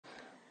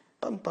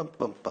Bum, bum,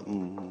 bum,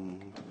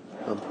 bum.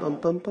 Bum, bum,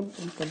 bum, bum,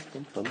 bum, bum,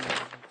 bum, bum.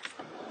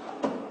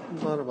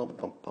 Bum,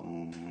 bum,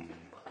 bum.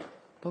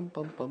 Bum,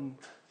 bum, bum.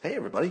 Hey,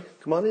 everybody,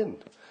 come on in.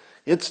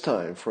 It's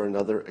time for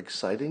another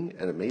exciting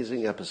and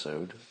amazing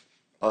episode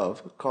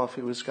of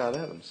Coffee with Scott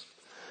Adams.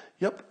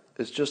 Yep,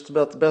 it's just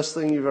about the best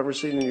thing you've ever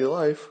seen in your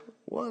life.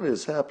 What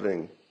is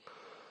happening?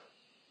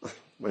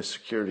 My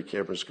security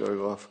camera's going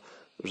off.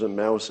 There's a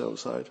mouse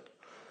outside.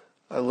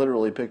 I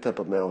literally picked up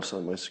a mouse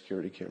on my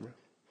security camera.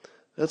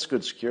 That's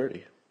good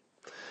security.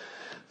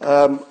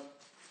 But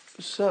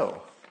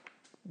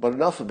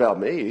enough about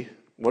me.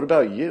 What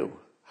about you?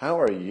 How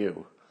are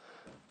you?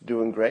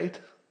 Doing great?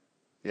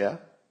 Yeah?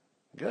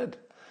 Good.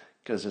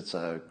 Because it's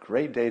a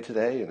great day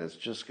today and it's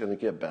just going to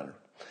get better.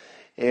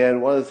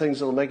 And one of the things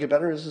that will make it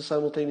better is a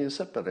simultaneous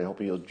sip. And I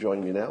hope you'll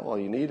join me now. All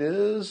you need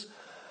is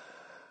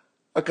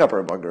a cup or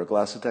a mug or a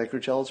glass, a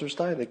tankard, chalice or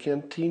stein, a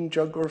canteen,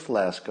 jug or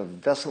flask, a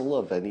vessel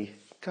of any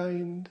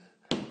kind.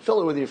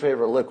 Fill it with your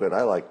favorite liquid.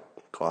 I like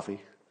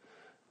coffee.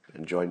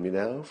 And join me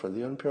now for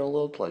the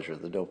unparalleled pleasure,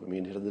 the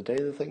dopamine hit of the day,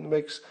 the thing that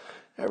makes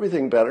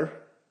everything better,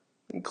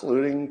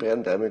 including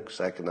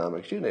pandemics,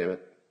 economics, you name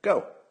it.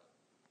 Go.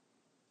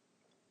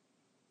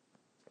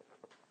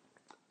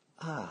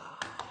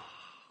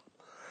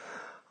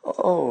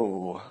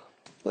 Oh,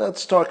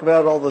 let's talk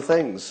about all the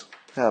things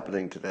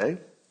happening today.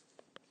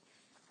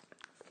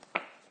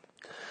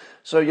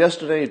 So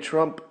yesterday,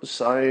 Trump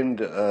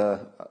signed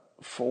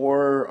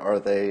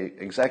four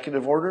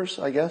executive orders,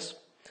 I guess?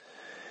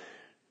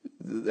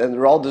 And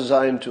they're all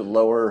designed to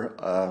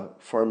lower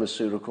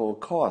pharmaceutical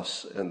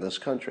costs in this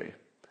country.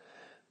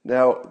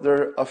 Now,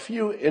 there are a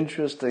few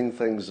interesting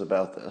things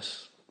about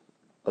this,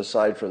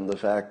 aside from the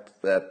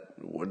fact that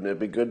wouldn't it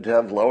be good to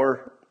have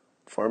lower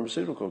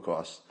pharmaceutical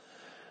costs?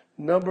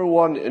 Number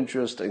one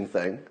interesting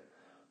thing,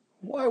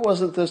 why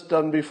wasn't this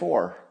done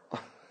before?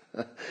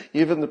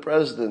 Even the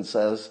president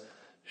says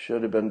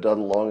should have been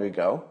done long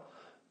ago.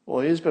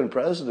 Well, he's been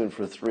president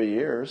for 3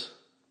 years.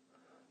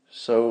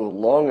 So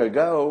long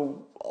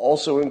ago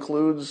also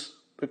includes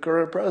the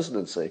current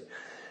presidency.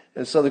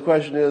 And so the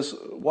question is,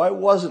 why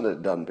wasn't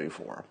it done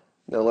before?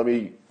 Now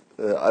I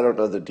don't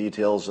know the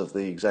details of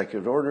the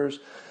executive orders,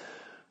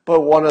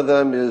 but one of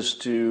them is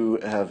to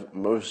have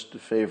most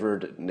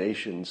favored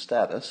nation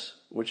status,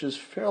 which is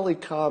fairly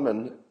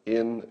common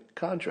in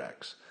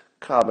contracts.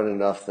 Common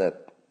enough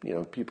that,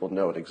 people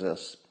know it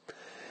exists.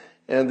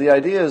 And the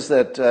idea is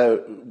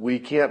that we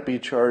can't be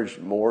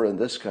charged more in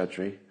this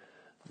country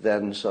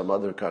than some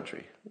other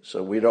country.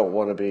 So we don't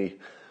want to be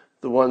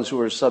the ones who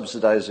are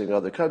subsidizing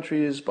other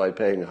countries by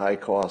paying high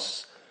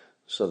costs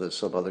so that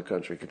some other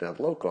country can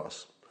have low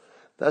costs.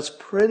 That's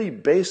pretty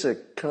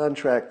basic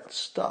contract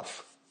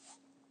stuff.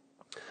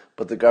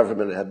 But the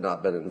government had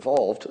not been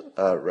involved.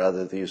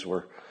 Rather, these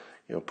were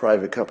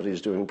private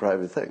companies doing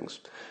private things.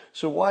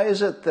 So why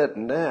is it that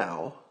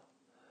now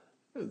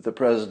the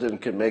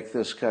president can make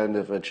this kind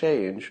of a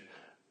change,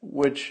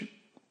 which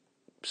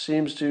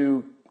seems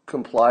to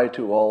comply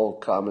to all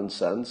common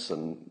sense,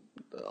 and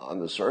on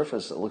the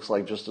surface it looks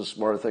like just a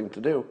smart thing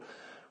to do?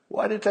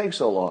 Why did it take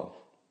so long?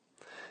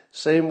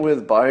 Same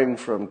with buying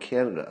from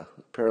Canada.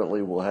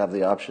 Apparently we'll have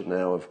the option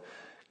now of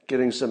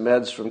getting some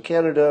meds from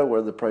Canada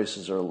where the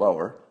prices are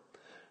lower,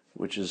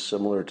 which is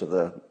similar to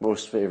the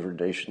most favored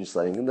nations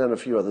thing, and then a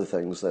few other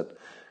things that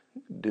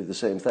do the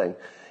same thing.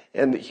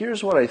 And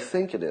here's what I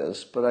think it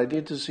is, but I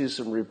need to see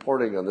some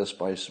reporting on this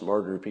by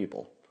smarter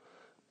people.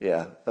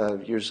 Yeah,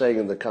 you're saying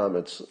in the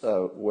comments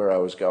where I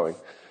was going.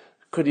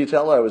 Could you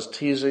tell I was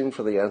teasing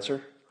for the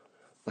answer?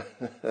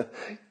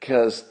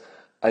 Because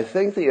I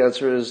think the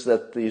answer is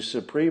that the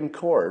Supreme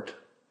Court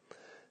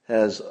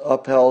has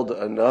upheld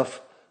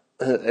enough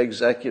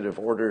executive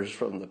orders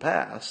from the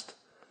past,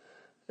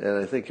 and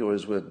I think it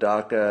was with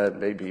DACA and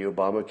maybe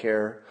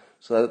Obamacare,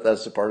 so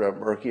that's the part I'm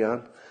working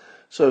on.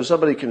 So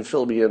somebody can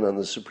fill me in on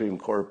the Supreme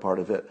Court part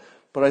of it.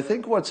 But I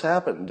think what's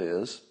happened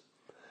is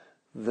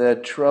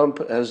that Trump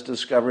has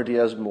discovered he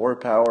has more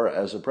power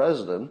as a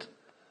president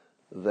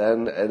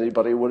than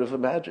anybody would have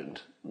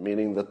imagined,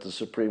 meaning that the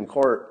Supreme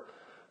Court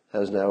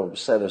has now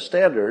set a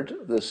standard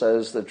that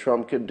says that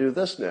Trump can do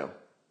this now.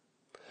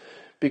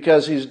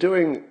 Because he's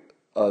doing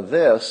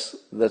this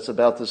that's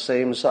about the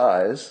same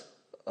size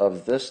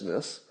of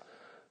thisness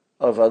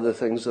of other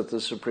things that the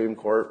Supreme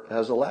Court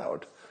has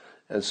allowed.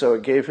 And so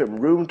it gave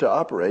him room to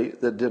operate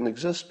that didn't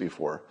exist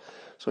before.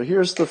 So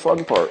here's the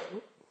fun part.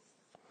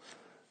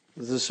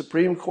 The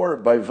Supreme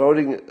Court, by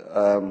voting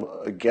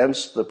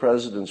against the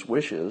president's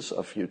wishes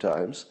a few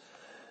times,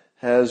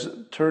 has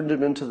turned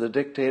him into the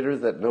dictator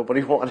that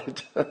nobody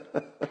wanted.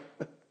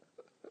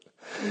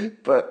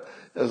 But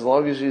as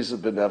long as he's a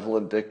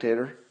benevolent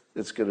dictator,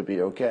 it's going to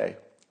be okay.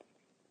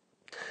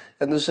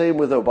 And the same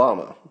with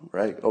Obama,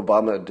 right?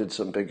 Obama did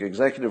some big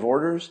executive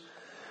orders,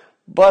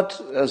 but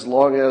as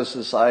long as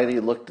society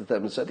looked at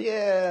them and said,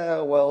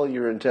 yeah, well,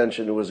 your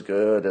intention was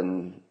good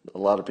and a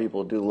lot of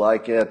people do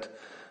like it,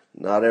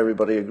 not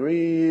everybody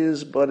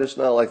agrees, but it's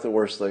not like the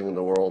worst thing in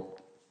the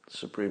world. The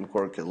Supreme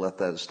Court can let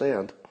that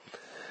stand.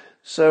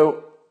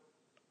 So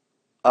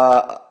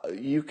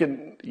You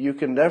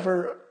can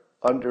never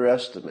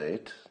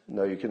underestimate.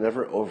 No, you can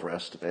never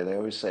overestimate. I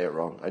always say it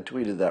wrong. I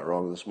tweeted that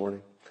wrong this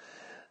morning.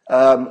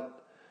 Um,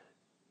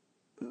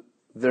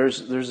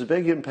 there's a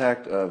big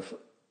impact of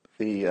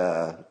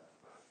the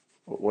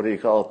what do you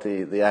call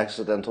it? The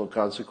accidental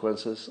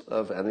consequences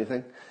of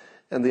anything,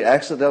 and the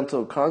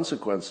accidental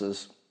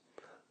consequences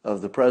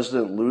of the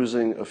president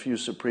losing a few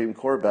Supreme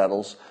Court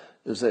battles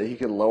is that he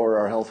can lower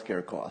our health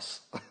care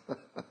costs.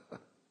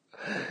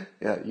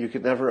 Yeah, you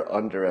can never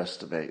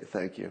underestimate.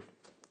 Thank you.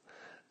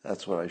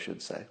 That's what I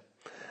should say.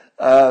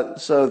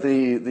 So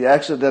the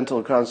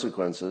accidental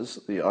consequences,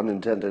 the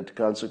unintended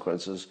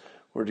consequences,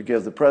 were to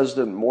give the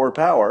president more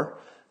power,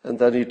 and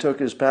then he took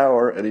his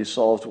power and he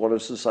solved one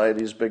of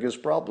society's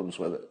biggest problems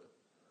with it.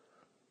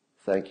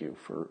 Thank you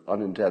for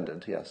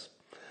unintended, yes.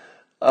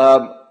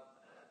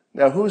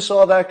 Now, who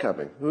saw that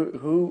coming?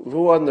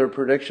 Who on their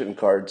prediction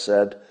card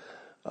said,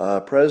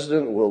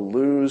 President will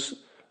lose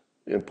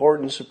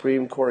important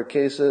Supreme Court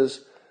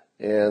cases,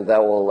 and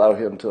that will allow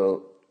him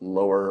to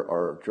lower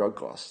our drug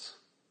costs?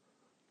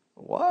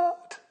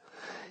 What?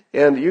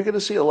 And you're going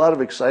to see a lot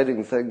of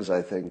exciting things,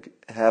 I think,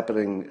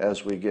 happening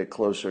as we get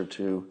closer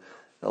to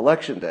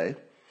Election Day,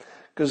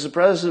 because the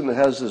president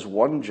has this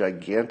one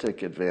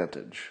gigantic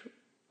advantage,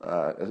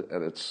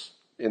 and it's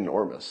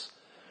enormous,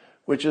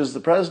 which is the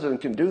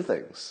president can do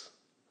things,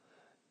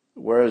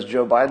 whereas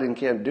Joe Biden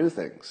can't do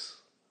things.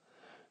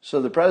 So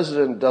the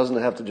president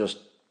doesn't have to just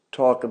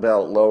talk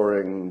about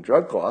lowering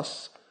drug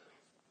costs.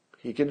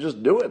 He can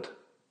just do it.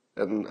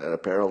 And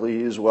apparently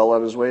he's well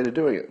on his way to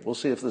doing it. We'll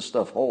see if this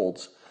stuff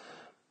holds,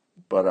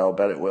 but I'll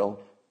bet it will.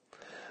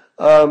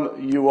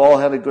 You all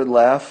had a good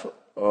laugh,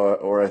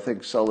 or I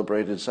think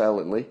celebrated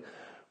silently,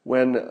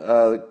 when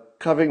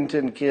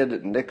Covington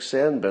kid Nick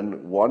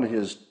Sandmann won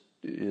his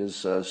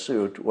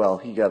suit. Well,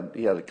 he got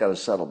a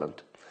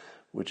settlement,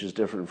 which is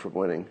different from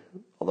winning,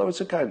 although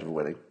it's a kind of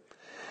winning.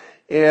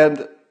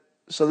 And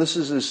so this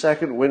is his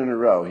second win in a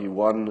row.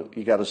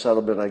 He got a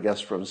settlement, I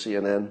guess, from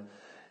CNN,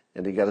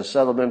 and he got a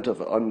settlement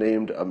of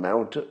unnamed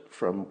amount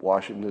from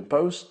Washington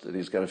Post, and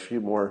he's got a few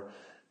more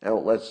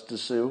outlets to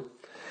sue.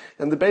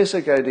 And the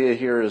basic idea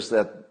here is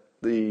that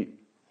the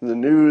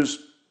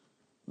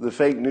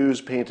fake news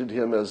painted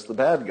him as the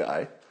bad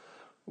guy,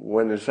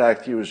 when in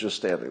fact he was just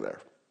standing there.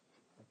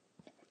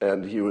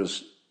 And he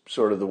was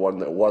sort of the one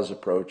that was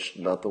approached,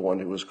 not the one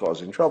who was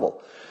causing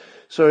trouble.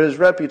 So his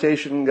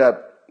reputation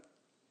got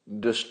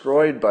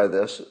destroyed by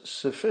this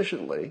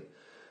sufficiently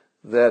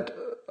that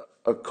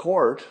a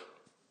court,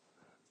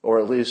 or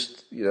at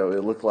least,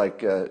 it looked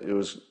like it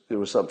was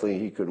something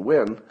he could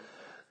win,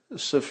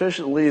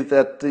 sufficiently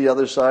that the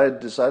other side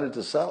decided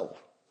to settle.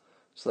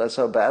 So that's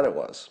how bad it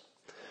was.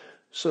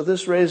 So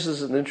this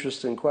raises an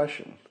interesting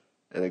question,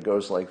 and it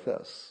goes like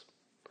this.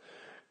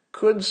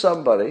 Could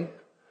somebody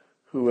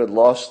who had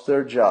lost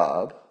their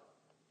job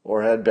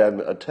or had been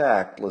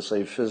attacked, let's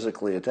say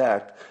physically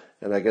attacked,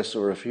 and I guess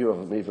there were a few of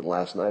them even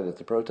last night at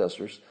the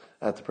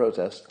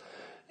protest,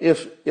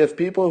 if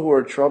people who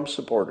are Trump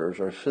supporters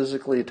are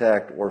physically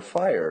attacked or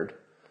fired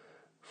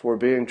for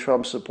being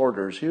Trump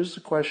supporters, here's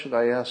the question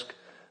I ask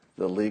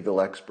the legal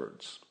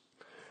experts.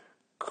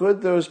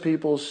 Could those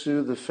people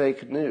sue the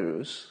fake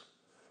news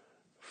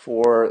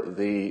for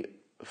the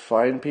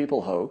Fine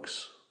People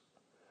hoax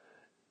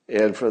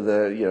and for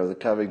the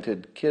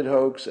Covington kid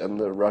hoax and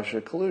the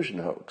Russia collusion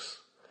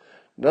hoax?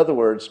 In other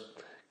words,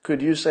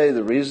 could you say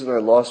the reason I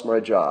lost my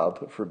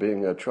job for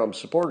being a Trump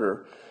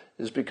supporter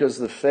is because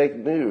the fake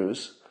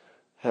news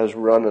has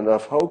run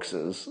enough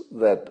hoaxes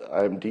that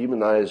I'm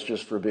demonized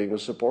just for being a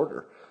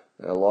supporter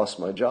and I lost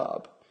my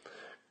job?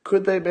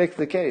 Could they make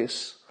the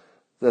case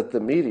that the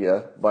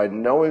media, by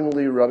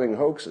knowingly running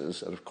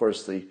hoaxes, and of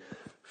course the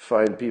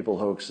Fine People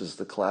hoax is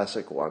the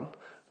classic one,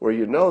 where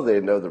they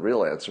know the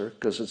real answer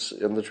because it's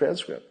in the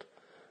transcript.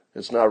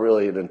 It's not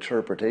really an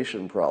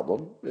interpretation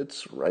problem.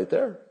 It's right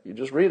there. You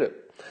just read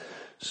it.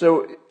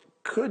 So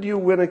could you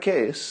win a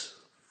case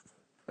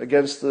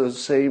against the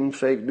same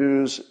fake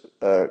news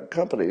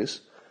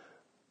companies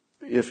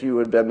if you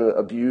had been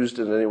abused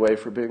in any way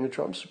for being a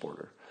Trump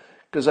supporter?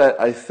 Because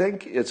I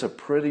think it's a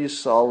pretty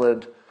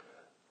solid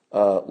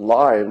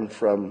line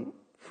from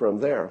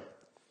there.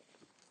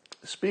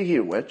 Speaking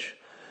of which,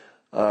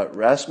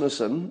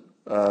 Rasmussen,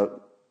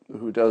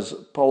 who does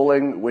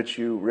polling, which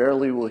you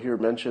rarely will hear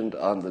mentioned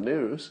on the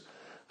news,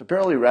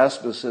 apparently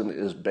Rasmussen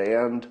is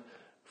banned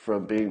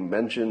from being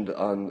mentioned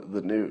on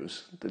the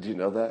news. Did you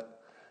know that?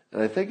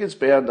 And I think it's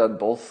banned on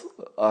both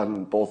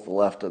the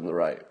left and the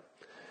right.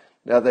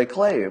 Now they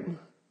claim,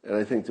 and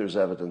I think there's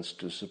evidence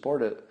to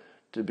support it,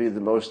 to be the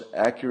most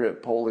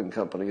accurate polling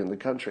company in the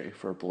country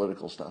for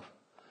political stuff.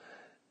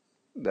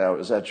 Now,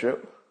 is that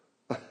true?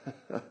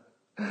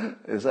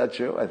 Is that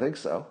true? I think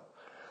so.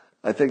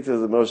 I think they're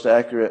the most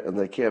accurate and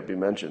they can't be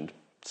mentioned.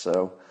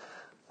 So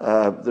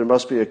there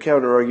must be a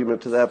counter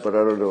argument to that, but I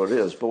don't know what it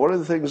is. But one of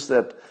the things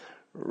that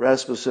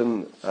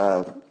Rasmussen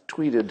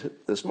tweeted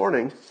this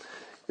morning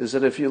is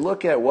that if you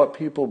look at what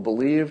people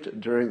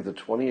believed during the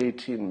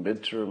 2018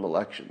 midterm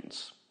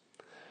elections,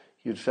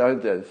 you'd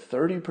find that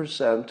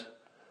 30%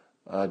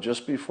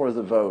 just before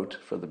the vote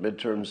for the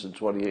midterms in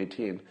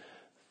 2018,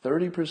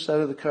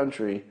 30% of the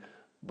country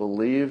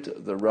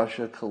believed the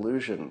Russia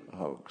collusion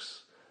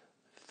hoax.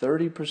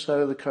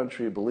 30% of the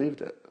country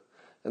believed it.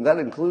 And that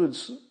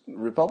includes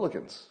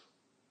Republicans.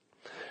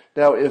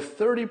 Now, if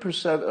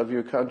 30% of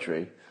your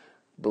country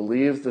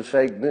believed the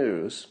fake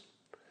news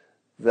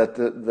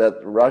that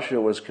Russia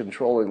was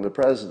controlling the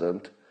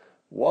president,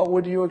 what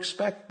would you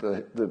expect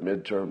the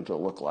midterm to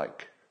look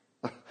like?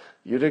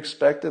 You'd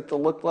expect it to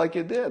look like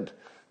it did.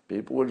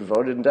 People would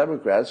vote in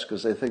Democrats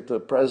because they think the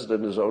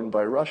president is owned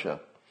by Russia.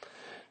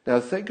 Now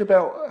think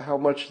about how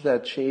much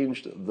that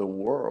changed the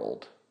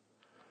world,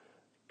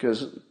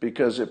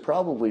 because it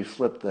probably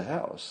flipped the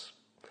House.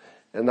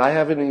 And I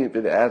haven't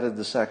even added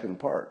the second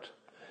part.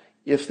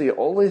 If the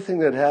only thing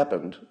that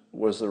happened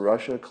was the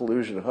Russia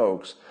collusion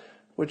hoax,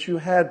 which you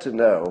had to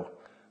know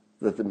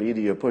that the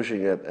media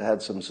pushing it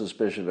had some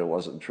suspicion it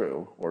wasn't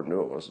true, or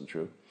knew it wasn't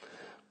true,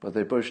 but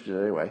they pushed it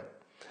anyway.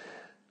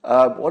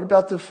 What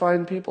about the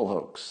Fine People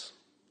hoax?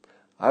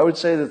 I would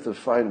say that the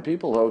Fine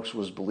People hoax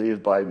was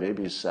believed by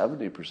maybe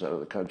 70%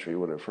 of the country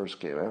when it first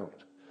came out.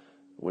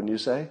 Wouldn't you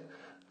say?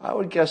 I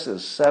would guess that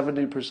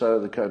 70%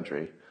 of the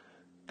country,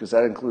 because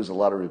that includes a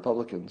lot of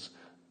Republicans,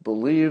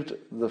 believed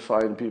the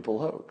Fine People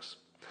hoax.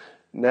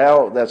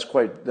 Now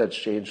that's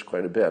changed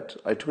quite a bit.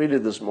 I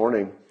tweeted this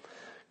morning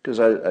because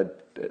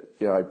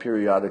I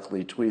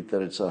periodically tweet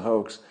that it's a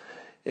hoax,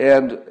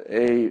 and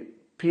a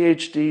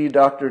PhD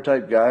doctor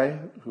type guy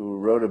who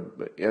wrote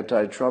an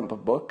anti-Trump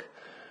book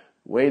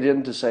weighed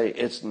in to say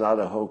it's not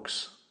a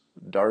hoax,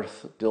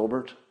 Darth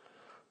Dilbert.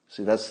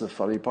 See, that's the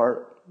funny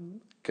part,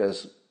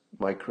 because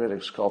my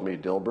critics called me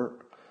Dilbert,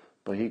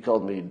 but he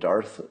called me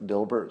Darth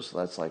Dilbert, so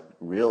that's like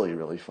really,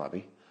 really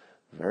funny,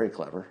 very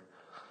clever.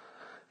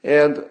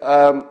 And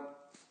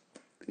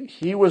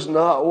he was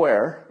not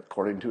aware,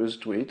 according to his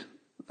tweet,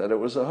 that it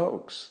was a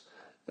hoax.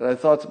 And I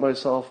thought to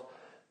myself,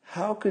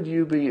 how could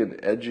you be an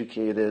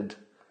educated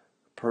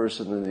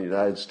person in the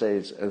United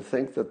States and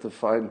think that the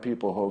Fine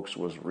People hoax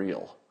was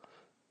real?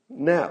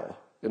 Now,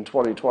 in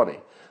 2020,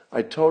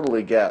 I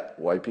totally get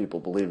why people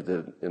believed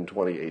it in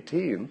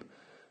 2018,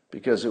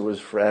 because it was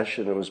fresh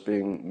and it was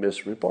being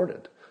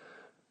misreported.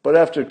 But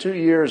after 2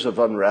 years of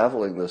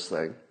unraveling this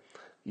thing,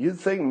 you'd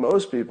think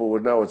most people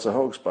would know it's a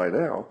hoax by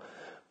now.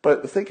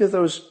 But think of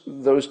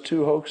those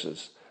two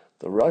hoaxes,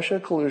 the Russia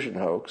collusion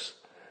hoax,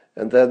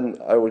 and then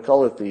I would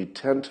call it the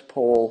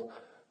tentpole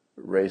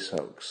race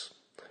hoax.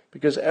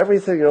 Because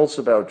everything else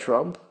about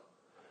Trump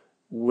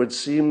would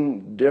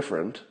seem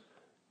different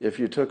if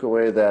you took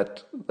away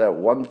that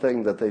one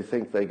thing that they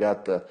think they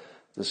got the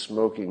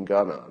smoking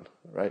gun on,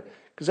 right?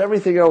 Because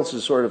everything else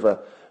is sort of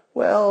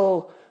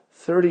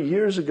 30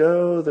 years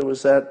ago there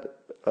was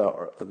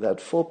that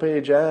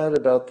full-page ad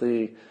about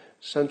the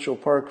Central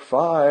Park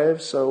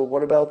 5, so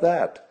what about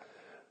that?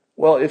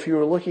 Well, if you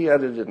were looking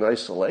at it in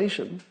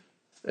isolation,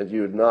 and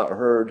you had not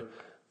heard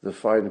the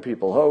Fine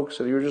People hoax,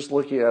 and you were just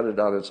looking at it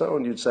on its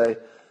own, you'd say,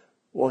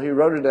 well, he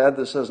wrote an ad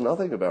that says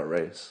nothing about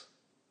race.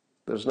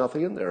 There's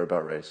nothing in there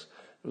about race.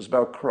 It was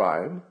about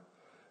crime.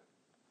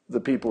 The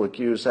people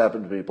accused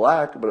happened to be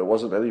black, but it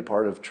wasn't any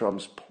part of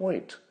Trump's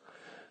point.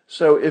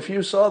 So if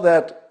you saw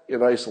that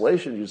in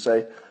isolation, you'd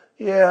say,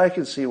 yeah, I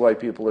can see why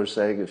people are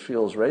saying it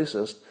feels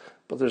racist,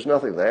 but there's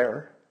nothing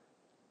there.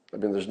 I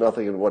mean, there's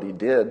nothing in what he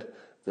did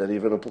that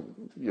even,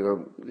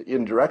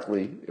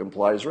 indirectly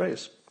implies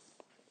race.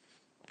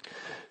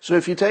 So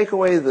if you take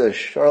away the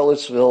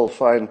Charlottesville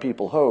Fine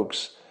People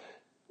hoax,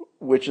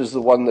 which is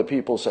the one that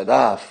people said,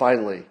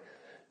 finally,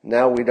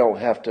 now we don't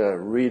have to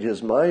read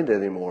his mind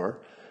anymore.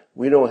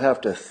 We don't have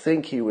to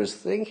think he was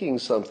thinking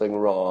something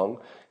wrong,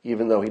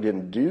 even though he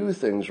didn't do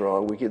things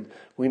wrong.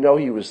 We know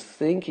he was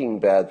thinking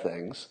bad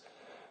things.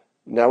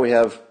 Now we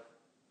have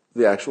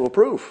the actual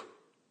proof.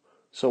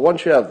 So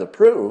once you have the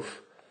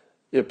proof,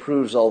 it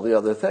proves all the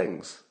other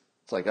things.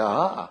 It's like,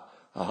 aha.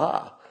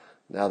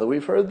 Now that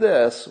we've heard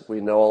this,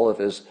 we know all of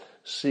his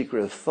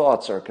secret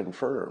thoughts are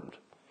confirmed.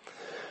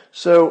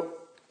 So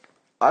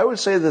I would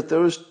say that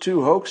those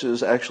two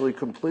hoaxes actually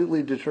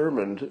completely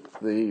determined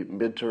the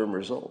midterm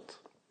result.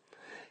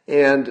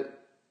 And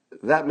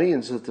that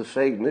means that the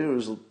fake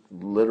news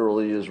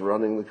literally is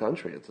running the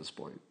country at this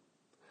point.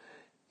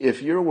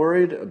 If you're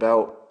worried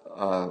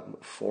about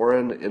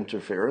foreign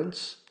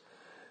interference,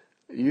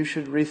 you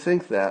should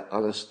rethink that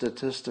on a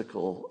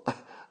statistical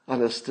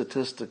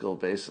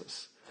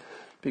basis.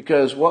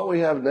 Because what we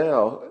have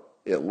now,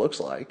 it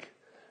looks like,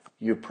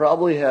 you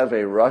probably have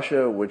a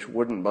Russia which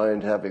wouldn't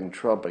mind having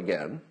Trump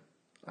again,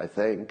 I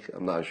think,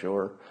 I'm not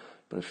sure,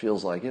 but it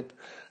feels like it.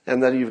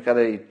 And then you've got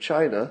a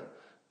China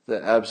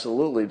that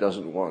absolutely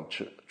doesn't want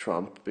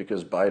Trump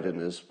because Biden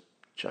is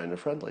China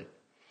friendly.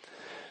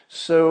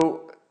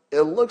 So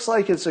it looks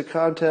like it's a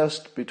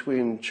contest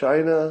between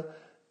China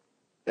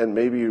and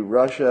maybe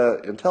Russia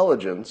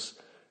intelligence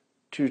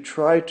to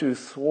try to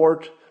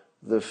thwart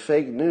the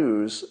fake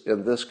news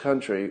in this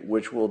country,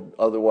 which will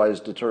otherwise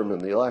determine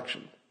the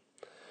election.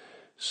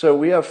 So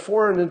we have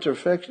foreign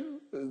interference.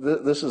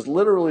 This is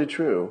literally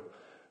true.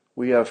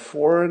 We have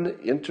foreign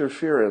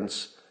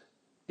interference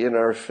in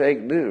our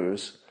fake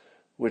news,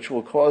 which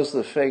will cause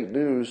the fake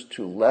news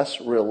to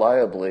less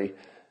reliably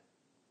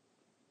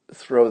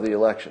throw the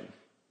election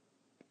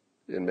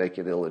and make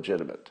it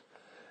illegitimate.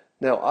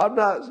 Now, I'm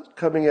not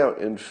coming out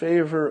in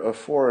favor of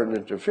foreign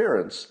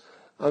interference.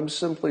 I'm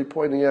simply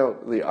pointing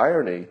out the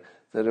irony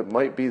that it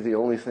might be the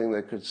only thing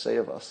that could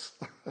save us.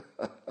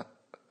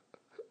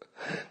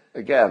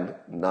 Again,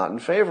 not in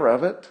favor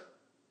of it.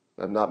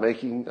 I'm not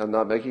making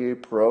a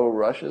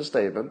pro-Russia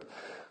statement.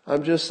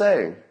 I'm just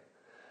saying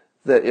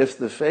that if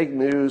the fake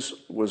news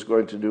was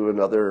going to do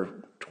another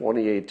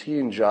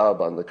 2018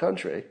 job on the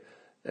country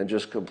and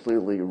just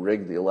completely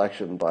rig the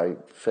election by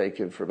fake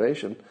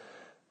information,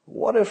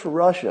 what if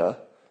Russia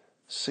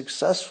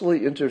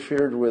successfully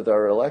interfered with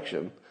our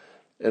election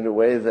in a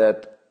way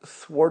that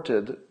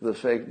thwarted the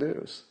fake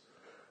news?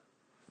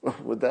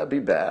 Would that be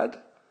bad?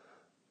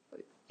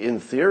 In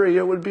theory,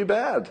 it would be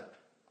bad.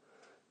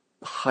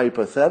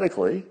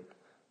 Hypothetically,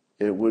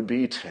 it would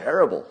be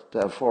terrible to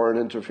have foreign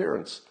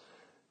interference,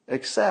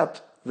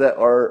 except that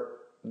our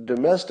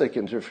domestic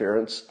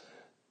interference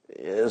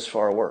is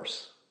far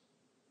worse,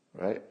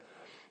 right?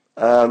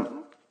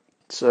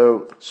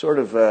 So sort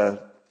of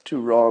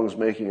two wrongs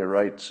making a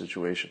right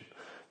situation.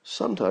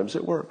 Sometimes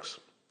it works.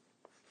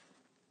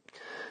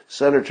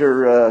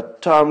 Senator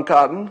Tom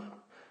Cotton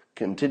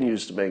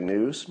continues to make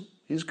news.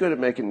 He's good at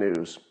making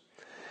news.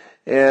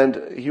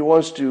 And he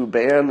wants to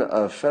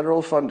ban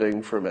federal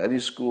funding from any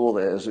school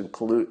that has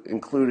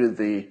included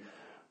the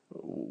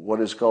what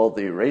is called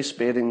the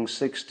race-baiting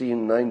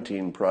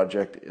 1619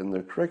 project in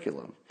the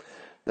curriculum.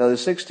 Now, the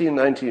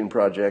 1619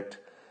 project,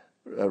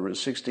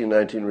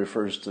 1619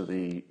 refers to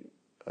the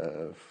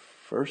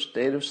first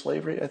date of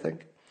slavery, I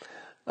think,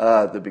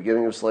 the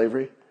beginning of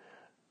slavery.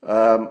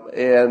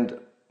 And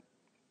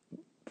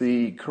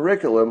the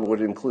curriculum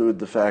would include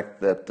the fact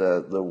that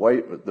the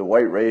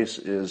white race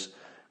is,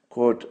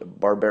 quote,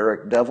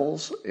 barbaric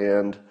devils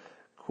and,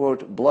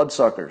 quote,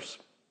 bloodsuckers.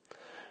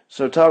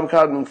 So Tom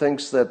Cotton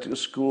thinks that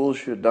schools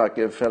should not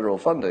give federal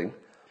funding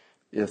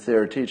if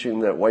they're teaching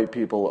that white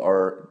people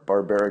are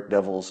barbaric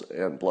devils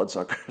and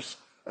bloodsuckers.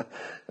 And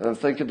I'm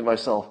thinking to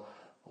myself,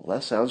 well,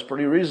 that sounds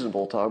pretty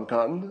reasonable, Tom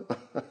Cotton.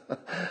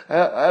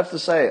 I have to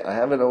say, I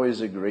haven't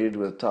always agreed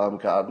with Tom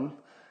Cotton.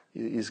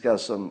 He's got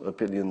some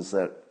opinions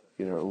that,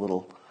 are a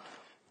little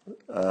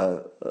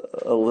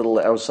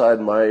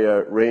outside my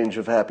range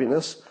of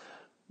happiness,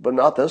 but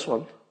not this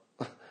one.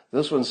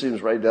 This one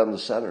seems right down the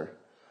center.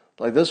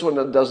 Like, this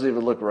one doesn't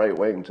even look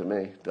right-wing to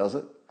me, does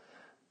it?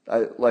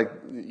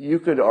 You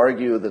could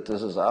argue that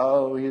this is,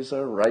 he's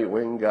a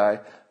right-wing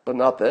guy, but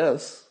not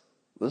this.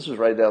 This is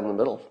right down the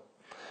middle.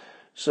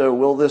 So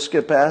will this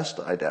get passed?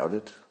 I doubt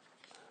it,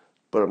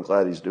 but I'm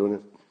glad he's doing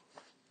it.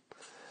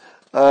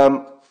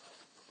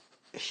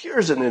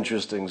 Here's an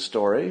interesting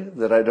story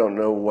that I don't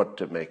know what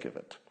to make of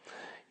it.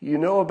 You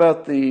know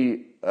about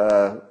the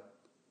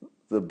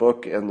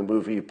book and the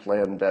movie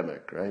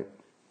Plandemic, right?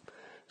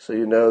 So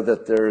you know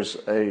that there's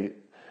a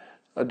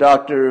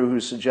doctor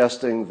who's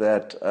suggesting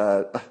that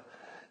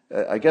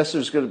I guess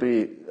there's going to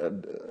be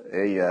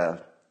a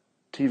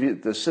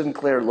TV. The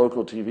Sinclair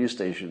local TV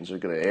stations are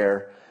going to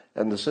air,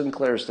 and the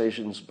Sinclair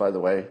stations, by the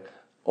way,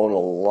 own a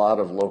lot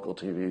of local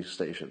TV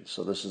stations.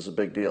 So this is a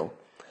big deal.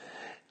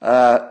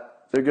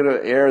 They're going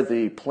to air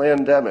the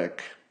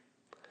Plandemic.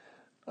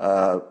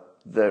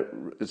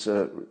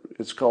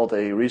 It's called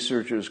a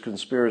researcher's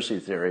conspiracy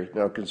theory.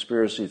 Now,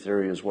 conspiracy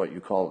theory is what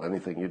you call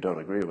anything you don't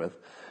agree with.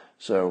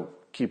 So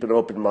keep an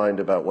open mind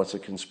about what's a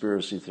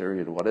conspiracy theory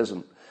and what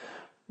isn't.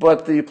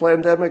 But the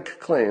Plandemic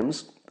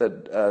claims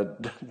that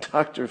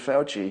Dr.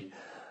 Fauci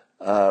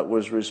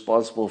was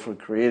responsible for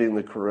creating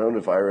the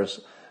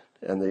coronavirus,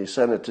 and they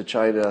sent it to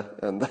China,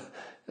 and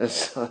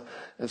so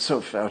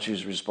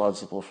Fauci's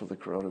responsible for the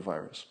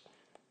coronavirus.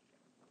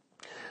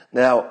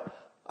 Now,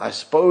 I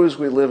suppose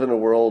we live in a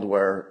world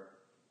where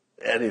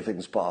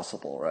anything's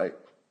possible, right?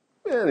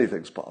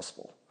 Anything's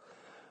possible.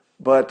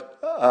 But,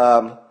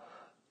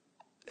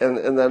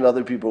 and then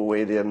other people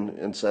weighed in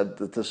and said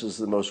that this is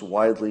the most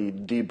widely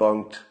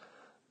debunked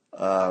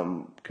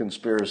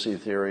conspiracy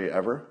theory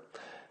ever.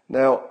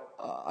 Now,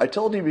 I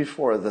told you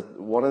before that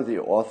one of the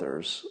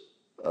authors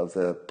of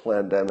the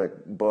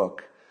Plandemic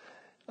book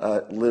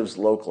lives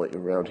locally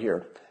around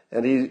here.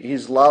 And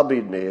he's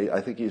lobbied me.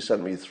 I think he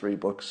sent me 3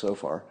 books so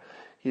far.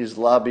 He's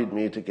lobbied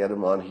me to get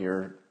him on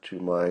here to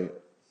my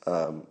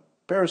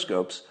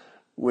periscopes,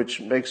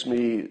 which makes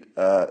me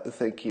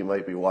think he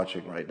might be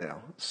watching right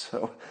now.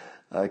 So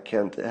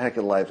Kent,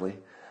 heckin' lively.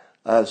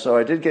 So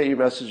I did get your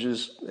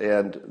messages,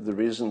 and the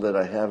reason that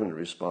I haven't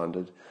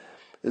responded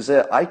is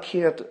that I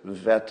can't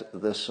vet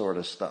this sort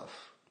of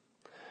stuff.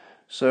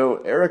 So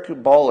Eric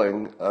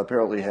Balling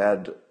apparently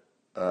had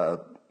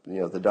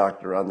the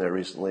doctor on there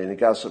recently, and he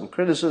got some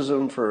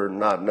criticism for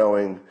not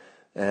knowing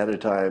ahead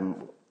of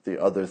time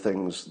the other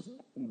things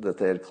that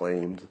they had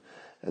claimed,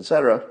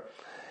 etc.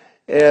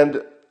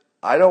 And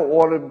I don't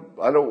want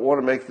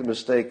to make the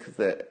mistake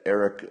that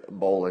Eric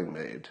Balling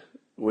made,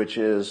 which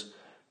is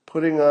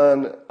putting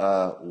on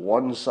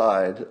one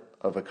side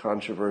of a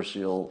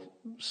controversial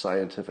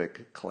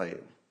scientific claim.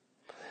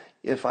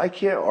 If I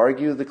can't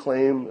argue the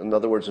claim, in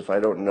other words, if I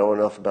don't know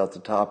enough about the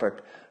topic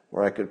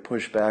where I could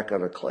push back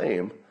on a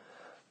claim,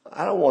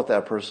 I don't want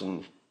that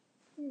person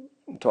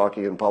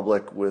talking in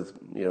public with,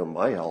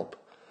 my help,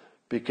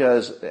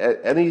 because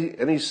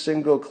any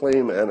single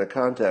claim and a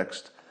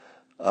context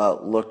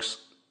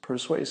looks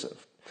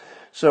persuasive.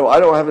 So I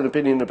don't have an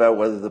opinion about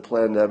whether the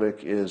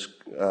pandemic is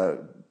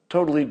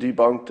totally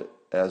debunked,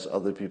 as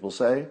other people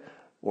say,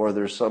 or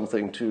there's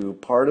something to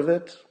part of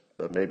it,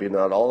 but maybe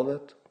not all of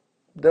it.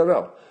 Don't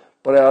know.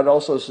 But I would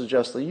also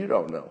suggest that you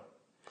don't know.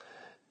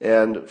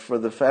 And for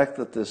the fact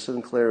that the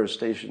Sinclair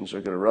stations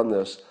are going to run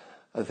this,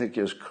 I think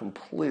is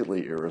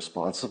completely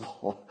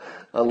irresponsible,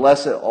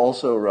 unless it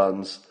also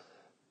runs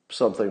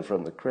something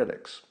from the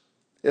critics.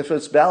 If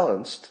it's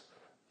balanced,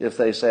 if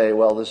they say,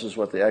 well, this is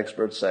what the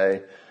experts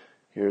say,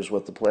 here's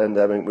what the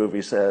pandemic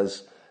movie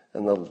says,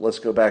 and then let's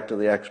go back to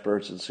the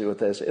experts and see what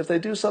they say. If they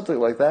do something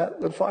like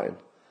that, then fine.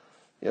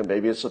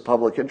 Maybe it's a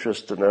public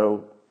interest to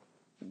know,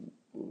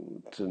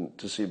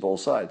 to see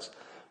both sides.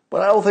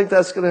 But I don't think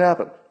that's going to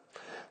happen.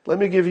 Let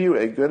me give you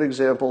a good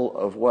example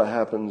of what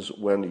happens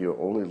when you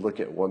only look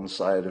at one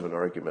side of an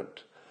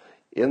argument.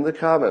 In the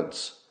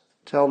comments,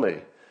 tell me,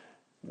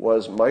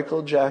 was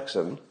Michael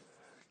Jackson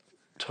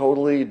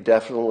totally,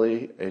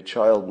 definitely a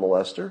child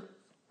molester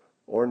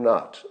or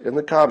not? In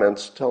the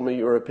comments, tell me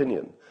your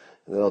opinion,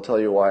 and then I'll tell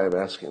you why I'm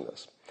asking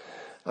this.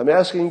 I'm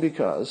asking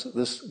because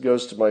this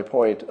goes to my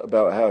point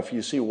about how if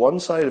you see one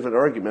side of an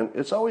argument,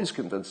 it's always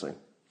convincing.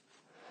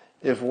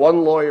 If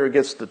one lawyer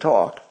gets to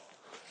talk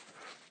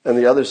and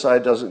the other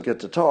side doesn't get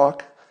to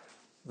talk,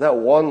 that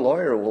one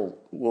lawyer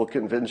will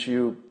convince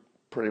you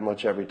pretty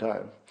much every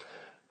time.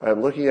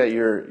 I'm looking at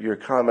your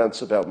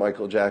comments about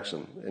Michael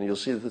Jackson, and you'll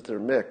see that they're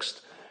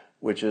mixed,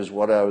 which is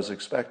what I was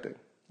expecting.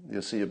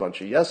 You'll see a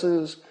bunch of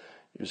yeses,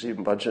 you see a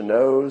bunch of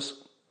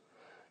nos.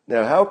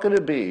 Now, how can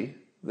it be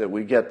that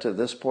we get to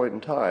this point in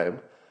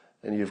time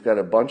and you've got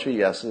a bunch of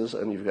yeses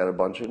and you've got a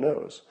bunch of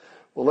nos?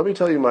 Well, let me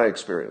tell you my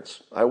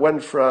experience. I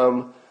went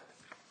from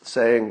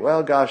saying,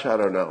 well, gosh, I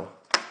don't know.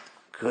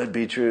 Could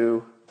be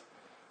true,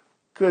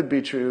 could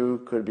be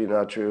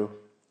not true.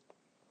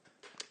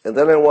 And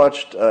then I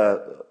watched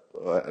a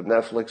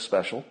Netflix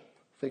special,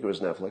 I think it was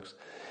Netflix,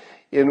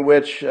 in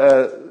which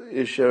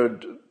it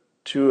showed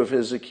two of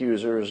his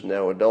accusers,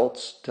 now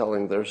adults,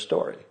 telling their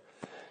story.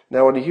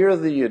 Now, when you hear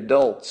the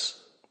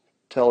adults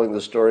telling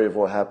the story of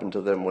what happened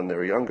to them when they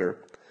were younger,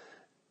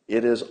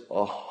 it is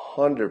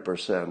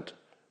 100%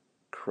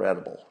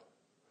 credible.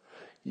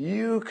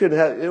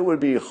 It would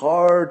be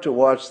hard to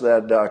watch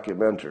that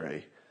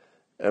documentary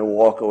and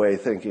walk away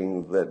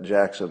thinking that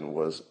Jackson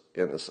was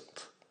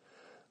innocent.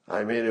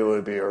 I mean, it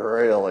would be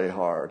really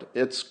hard.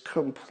 It's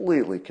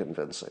completely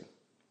convincing.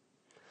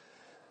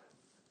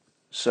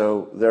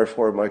 So,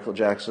 therefore, Michael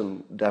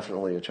Jackson,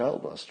 definitely a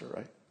child molester,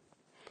 right?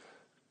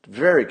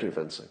 Very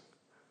convincing.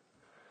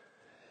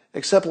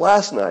 Except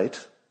last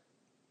night,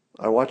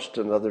 I watched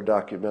another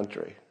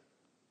documentary.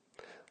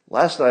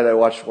 Last night, I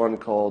watched one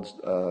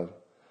called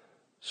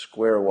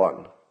Square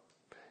One,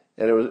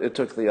 and it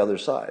took the other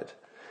side.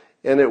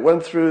 And it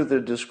went through the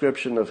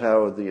description of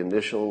how the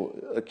initial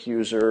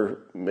accuser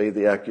made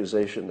the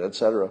accusation,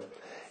 etc.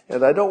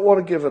 And I don't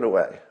want to give it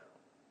away.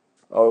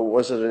 Oh,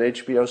 was it an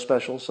HBO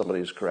special?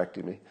 Somebody's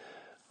correcting me.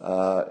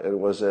 And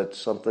was it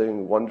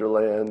something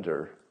Wonderland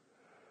or...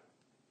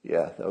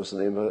 Yeah, that was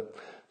the name of it.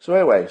 So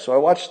anyway, I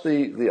watched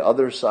the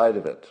other side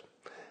of it.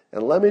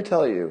 And let me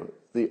tell you,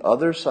 the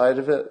other side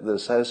of it that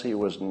says he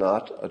was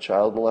not a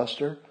child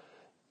molester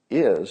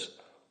is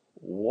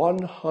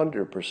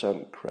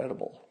 100%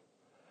 credible.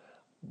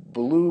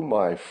 Blew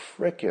my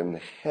frickin'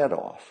 head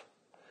off.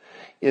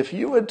 If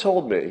you had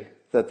told me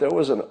that there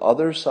was an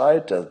other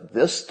side to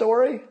this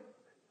story,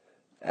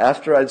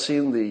 after I'd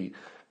seen the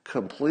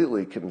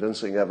completely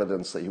convincing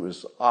evidence that he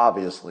was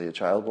obviously a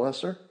child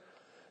molester,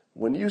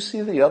 when you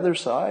see the other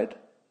side,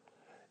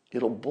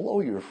 it'll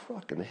blow your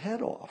fucking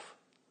head off.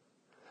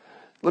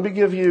 Let me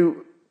give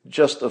you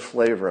just a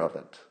flavor of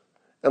it.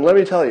 And let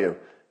me tell you,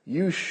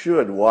 you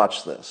should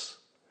watch this.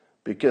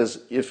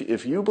 Because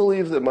if you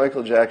believe that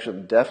Michael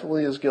Jackson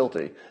definitely is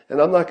guilty,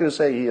 and I'm not going to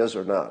say he is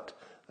or not,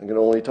 I'm going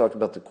to only talk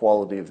about the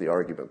quality of the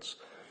arguments.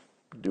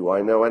 Do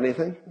I know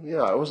anything?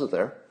 Yeah, I wasn't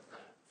there.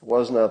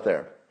 Was not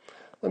there.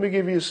 Let me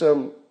give you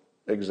some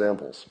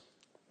examples.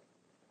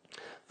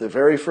 The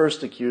very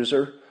first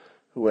accuser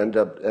who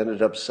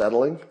ended up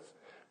settling,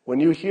 when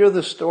you hear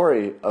the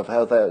story of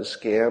how that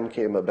scam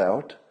came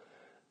about,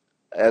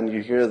 and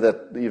you hear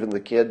that even the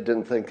kid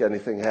didn't think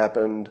anything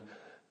happened,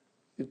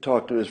 he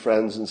talked to his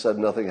friends and said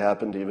nothing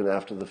happened even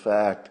after the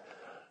fact.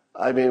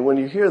 I mean, when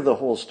you hear the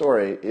whole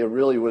story, it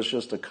really was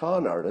just a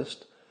con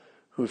artist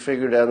who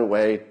figured out a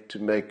way to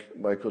make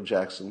Michael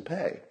Jackson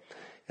pay.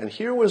 And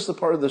here was the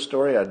part of the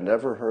story I'd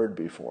never heard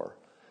before.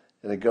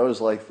 And it goes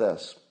like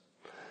this.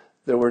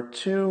 There were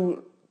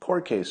two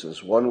court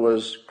cases. One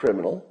was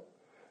criminal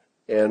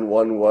and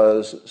one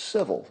was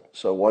civil.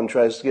 So one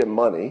tries to get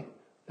money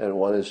and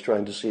one is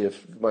trying to see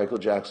if Michael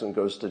Jackson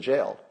goes to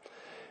jail.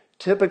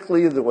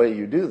 Typically, the way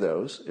you do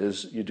those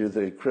is you do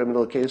the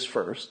criminal case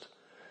first,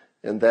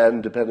 And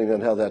then, depending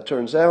on how that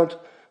turns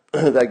out,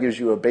 that gives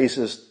you a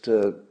basis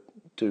to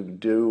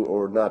do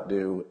or not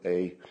do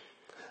a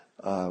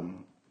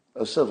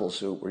civil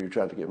suit where you're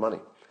trying to get money.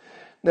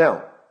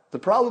 Now, the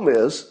problem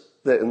is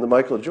that in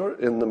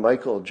the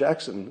Michael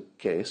Jackson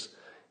case,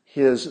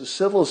 his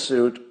civil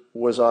suit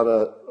was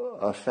on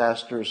a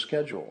faster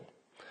schedule,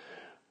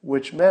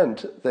 which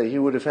meant that he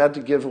would have had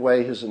to give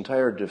away his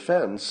entire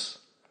defense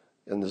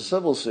in the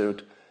civil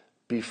suit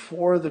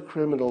before the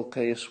criminal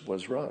case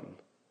was run.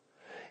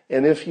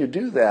 And if you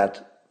do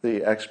that,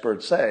 the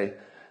experts say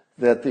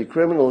that the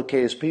criminal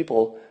case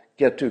people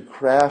get to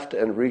craft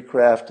and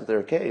recraft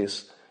their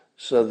case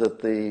so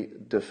that the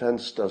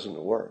defense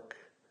doesn't work.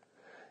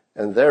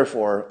 And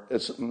therefore,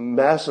 it's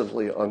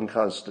massively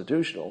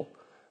unconstitutional,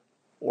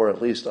 or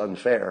at least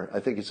unfair. I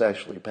think it's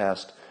actually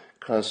passed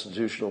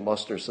constitutional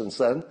muster since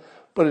then.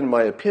 But in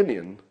my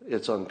opinion,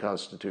 it's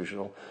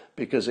unconstitutional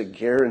because it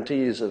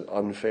guarantees an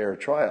unfair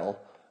trial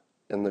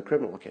in the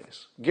criminal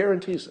case.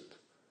 Guarantees it.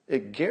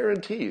 It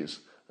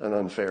guarantees an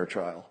unfair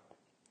trial.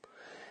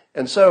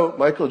 And so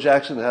Michael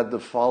Jackson had the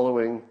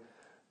following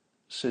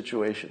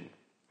situation.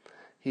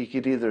 He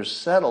could either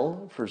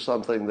settle for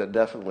something that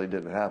definitely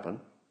didn't happen,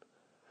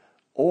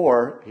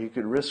 or he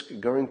could risk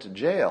going to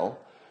jail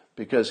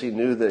because he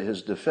knew that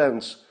his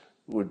defense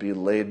would be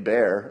laid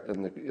bare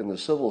in the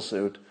civil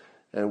suit,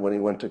 and when he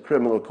went to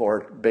criminal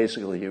court,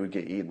 basically he would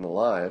get eaten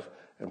alive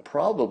and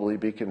probably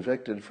be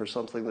convicted for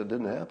something that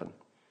didn't happen.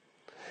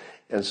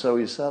 And so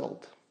he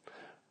settled.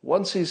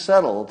 Once he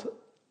settled,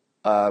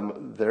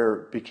 there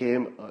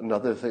became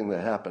another thing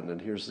that happened,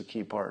 and here's the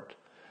key part.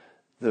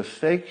 The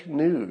fake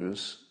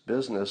news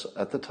business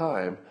at the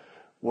time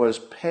was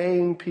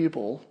paying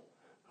people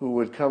who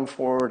would come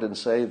forward and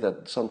say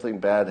that something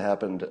bad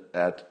happened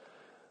at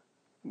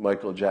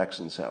Michael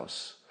Jackson's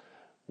house.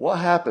 What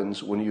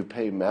happens when you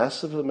pay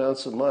massive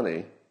amounts of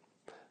money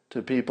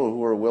to people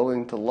who are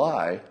willing to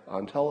lie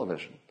on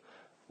television?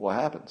 What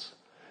happens?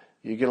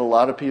 You get a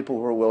lot of people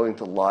who are willing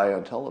to lie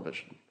on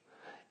television.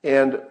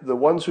 And the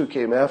ones who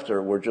came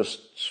after were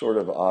just sort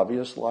of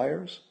obvious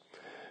liars.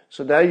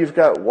 So now you've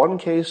got one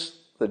case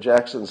that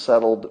Jackson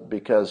settled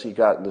because he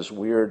got in this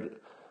weird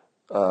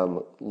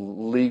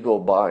legal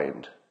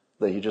bind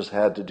that he just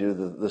had to do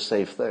the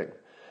safe thing.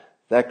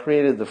 That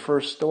created the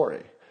first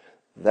story.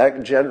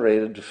 That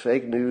generated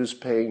fake news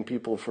paying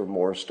people for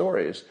more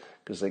stories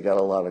because they got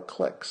a lot of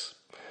clicks.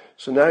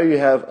 So now you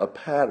have a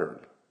pattern.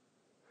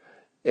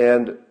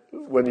 And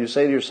when you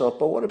say to yourself,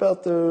 but what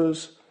about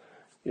those,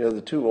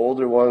 the two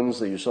older ones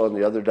that you saw in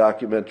the other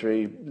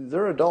documentary?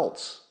 They're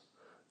adults.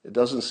 It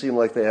doesn't seem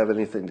like they have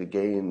anything to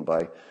gain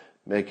by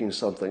making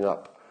something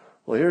up.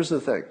 Well, here's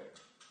the thing.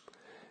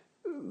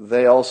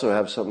 They also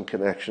have some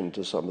connection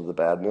to some of the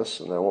badness,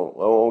 and I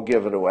won't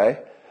give it away.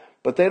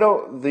 But they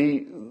don't.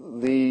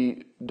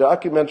 The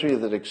documentary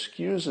that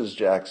excuses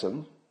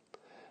Jackson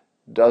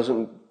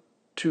doesn't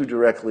too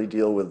directly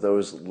deal with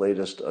those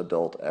latest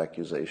adult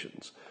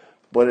accusations.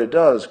 But it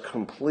does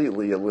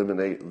completely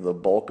eliminate the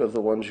bulk of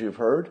the ones you've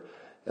heard,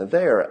 and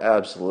they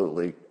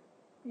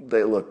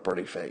look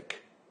pretty fake.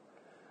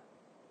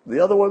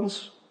 The other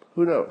ones,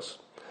 who knows?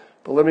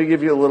 But let me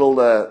give you a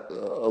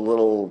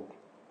little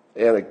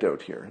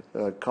anecdote here.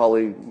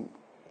 Collie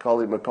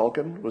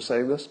McCulkin was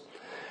saying this.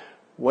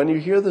 When you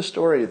hear the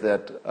story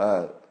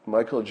that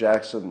Michael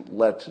Jackson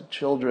let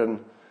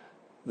children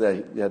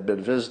that he had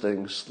been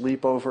visiting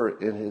sleep over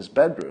in his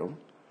bedroom,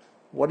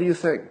 what do you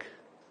think?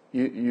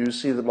 You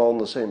see them all in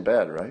the same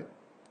bed, right?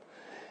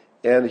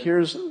 And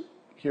here's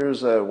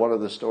one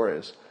of the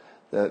stories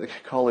that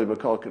Collie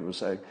McCulkin was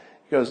saying.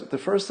 He goes, the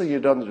first thing you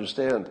don't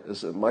understand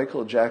is that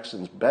Michael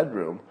Jackson's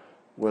bedroom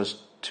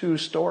was 2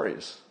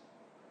 stories.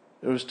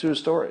 It was 2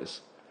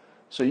 stories.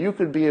 So you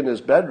could be in his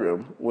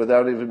bedroom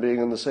without even being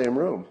in the same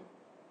room.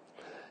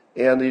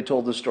 And he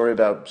told the story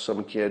about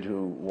some kid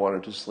who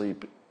wanted to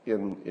sleep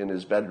in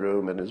his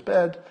bedroom in his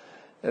bed,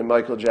 and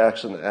Michael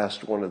Jackson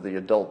asked one of the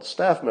adult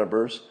staff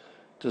members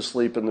to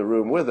sleep in the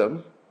room with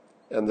him,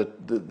 and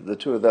the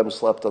two of them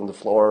slept on the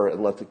floor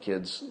and let the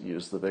kids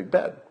use the big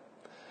bed.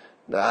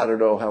 Now, I don't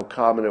know how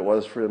common it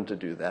was for him to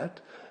do that,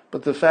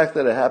 but the fact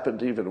that it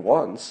happened even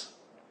once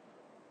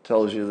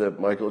tells you that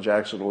Michael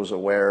Jackson was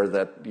aware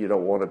that you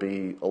don't want to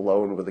be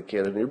alone with a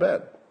kid in your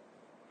bed.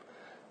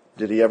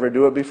 Did he ever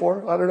do it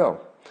before? I don't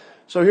know.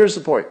 So here's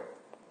the point.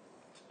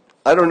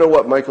 I don't know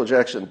what Michael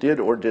Jackson did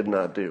or did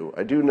not do.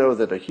 I do know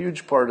that a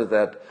huge part of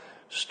that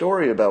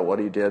story about what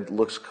he did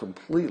looks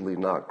completely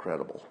not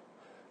credible.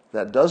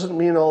 That doesn't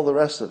mean all the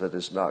rest of it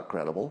is not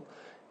credible.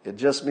 It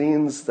just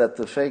means that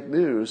the fake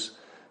news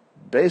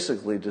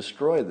basically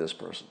destroyed this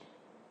person.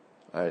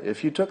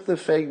 If you took the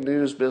fake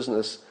news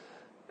business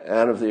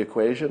out of the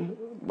equation,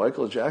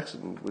 Michael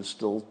Jackson would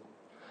still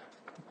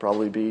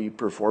probably be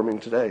performing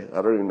today.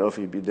 I don't even know if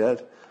he'd be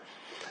dead.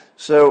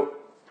 So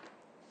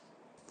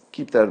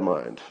keep that in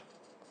mind.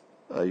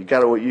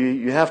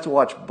 You have to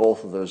watch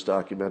both of those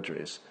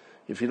documentaries.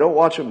 If you don't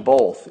watch them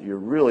both, you're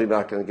really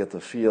not going to get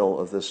the feel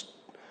of this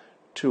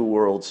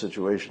two-world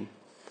situation.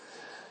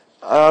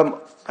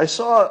 I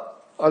saw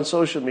on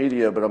social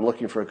media, but I'm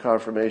looking for a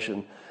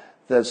confirmation,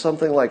 that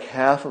something like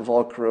half of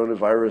all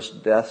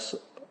coronavirus deaths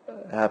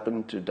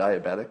happen to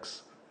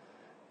diabetics.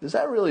 Is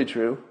that really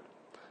true?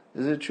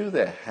 Is it true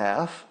that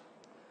half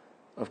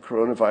of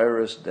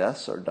coronavirus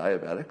deaths are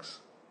diabetics?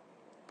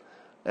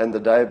 And the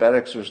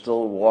diabetics are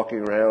still walking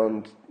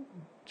around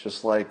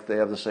just like they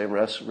have the same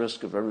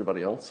risk of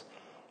everybody else?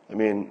 I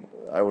mean,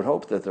 I would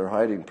hope that they're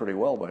hiding pretty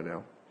well by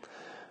now.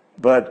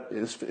 But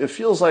it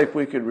feels like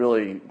we could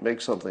really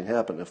make something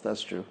happen if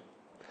that's true.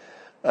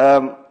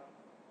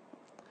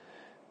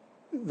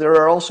 There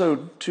are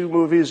also two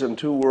movies and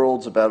two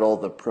worlds about all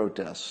the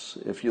protests.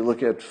 If you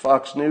look at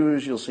Fox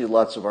News, you'll see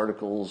lots of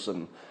articles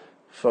and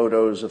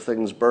photos of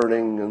things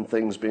burning and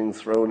things being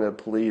thrown at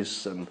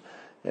police and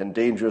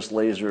dangerous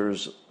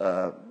lasers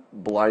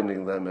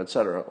blinding them,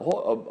 etc.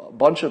 A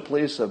bunch of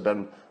police have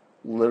been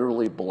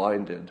literally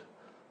blinded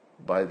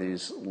by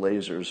these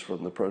lasers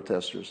from the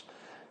protesters.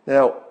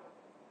 Now,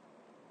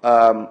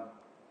 I'm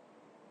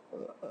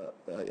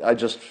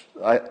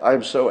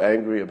so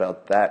angry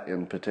about that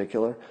in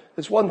particular.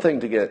 It's one thing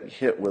to get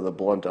hit with a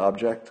blunt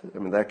object. I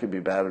mean, that can be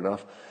bad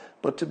enough.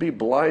 But to be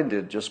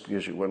blinded just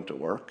because you went to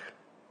work,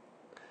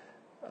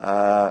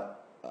 I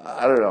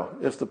don't know.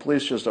 If the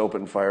police just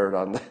opened fire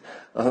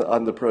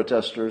on the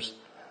protesters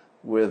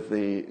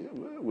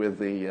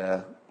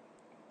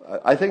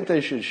I think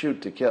they should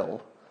shoot to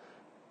kill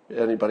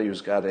anybody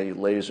who's got a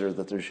laser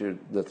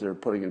that they're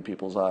putting in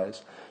people's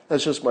eyes.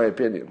 That's just my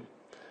opinion.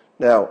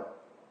 Now,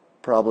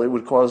 probably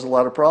would cause a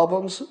lot of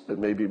problems. It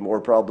may be more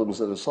problems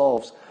than it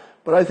solves.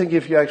 But I think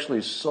if you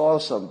actually saw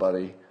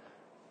somebody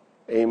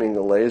aiming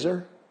a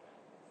laser,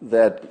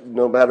 that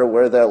no matter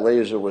where that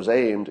laser was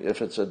aimed,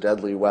 if it's a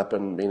deadly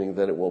weapon, meaning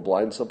that it will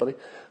blind somebody,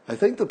 I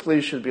think the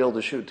police should be able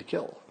to shoot to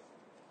kill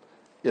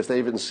if they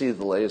even see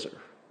the laser.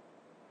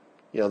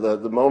 You know,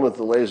 the moment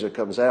the laser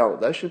comes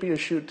out, that should be a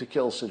shoot to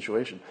kill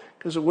situation,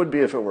 because it would be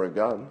if it were a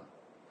gun,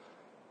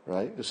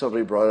 right? If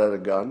somebody brought out a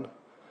gun,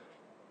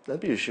 that'd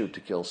be a shoot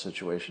to kill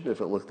situation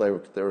if it looked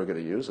like they were going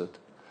to use it.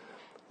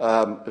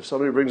 If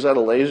somebody brings out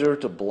a laser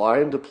to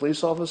blind a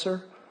police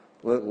officer,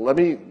 let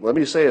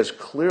me say as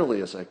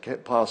clearly as I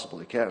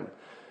possibly can.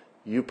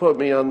 You put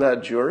me on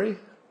that jury,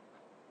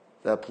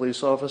 that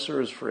police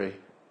officer is free.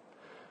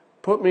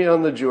 Put me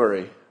on the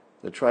jury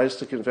that tries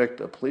to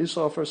convict a police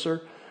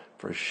officer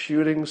for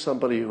shooting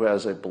somebody who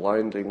has a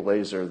blinding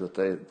laser that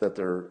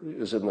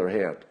is in their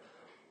hand.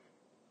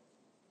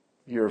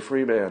 You're a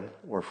free man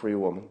or free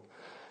woman.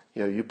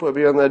 You know, you put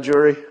me on that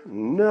jury,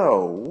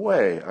 no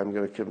way I'm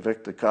going to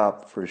convict a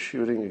cop for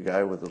shooting a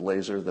guy with a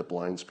laser that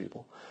blinds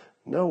people.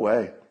 No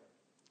way.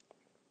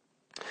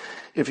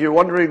 If you're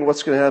wondering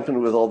what's going to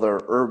happen with all their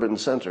urban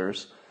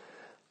centers,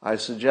 I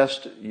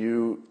suggest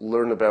you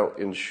learn about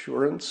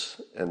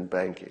insurance and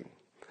banking.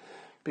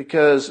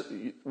 Because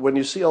when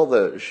you see all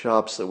the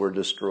shops that were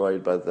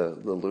destroyed by the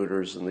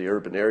looters in the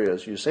urban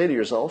areas, you say to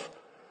yourself,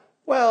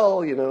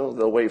 well, you know,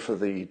 they'll wait for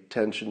the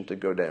tension to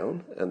go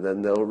down and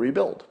then they'll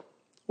rebuild.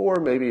 Or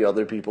maybe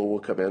other people will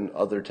come in,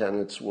 other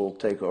tenants will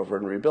take over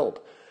and rebuild.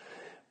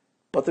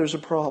 But there's a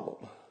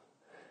problem.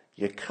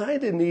 You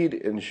kind of need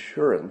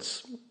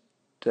insurance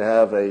to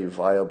have a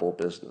viable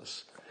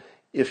business.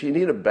 If you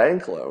need a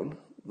bank loan,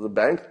 the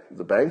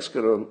bank's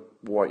going to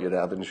want you to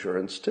have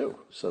insurance too,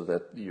 so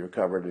that you're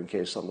covered in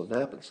case something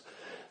happens.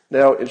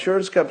 Now,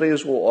 insurance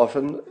companies will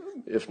often,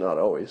 if not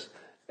always,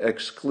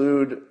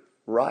 exclude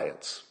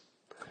riots.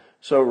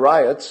 So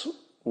riots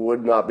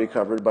would not be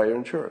covered by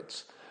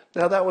insurance.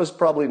 Now, that was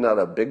probably not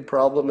a big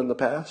problem in the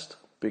past,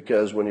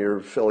 because when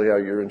you're filling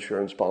out your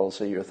insurance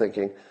policy, you're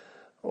thinking,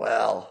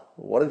 well,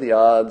 what are the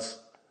odds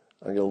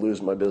I'm going to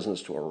lose my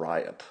business to a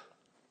riot?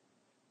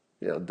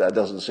 You know, that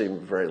doesn't seem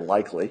very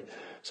likely.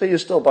 So you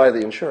still buy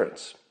the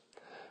insurance.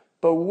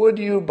 But would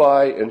you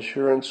buy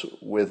insurance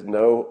with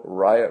no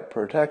riot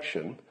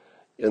protection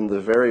in the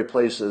very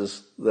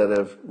places that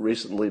have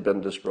recently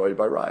been destroyed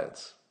by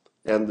riots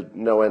and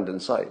no end in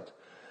sight?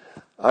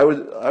 I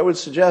would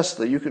suggest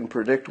that you can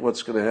predict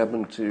what's going to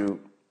happen to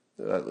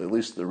at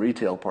least the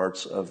retail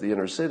parts of the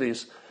inner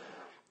cities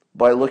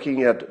by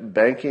looking at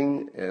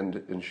banking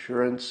and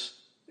insurance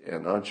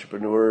and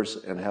entrepreneurs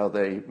and how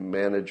they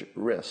manage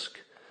risk.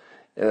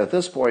 And at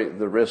this point,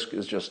 the risk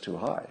is just too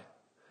high.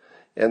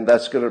 And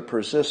that's going to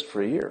persist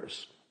for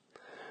years.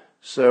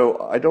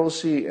 So I don't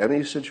see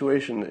any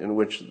situation in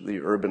which the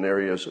urban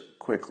areas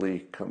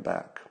quickly come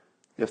back,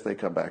 if they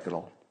come back at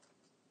all.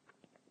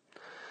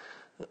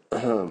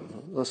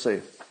 Let's see.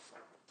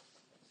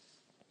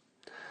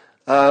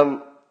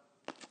 I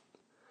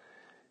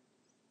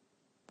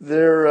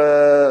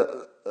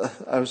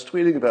was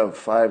tweeting about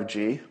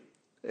 5G,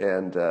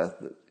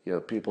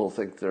 and people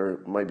think there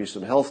might be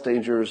some health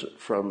dangers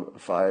from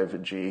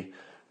 5G,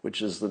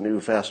 which is the new,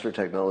 faster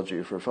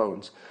technology for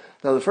phones.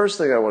 Now, the first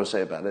thing I want to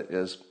say about it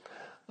is,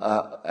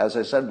 as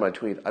I said in my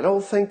tweet, I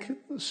don't think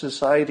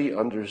society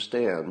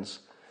understands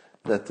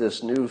that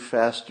this new,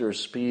 faster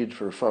speed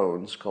for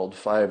phones called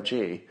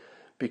 5G,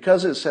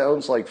 because it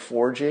sounds like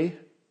 4G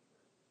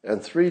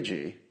and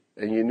 3G,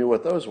 and you knew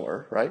what those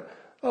were, right?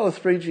 Oh,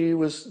 3G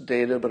was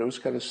data, but it was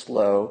kind of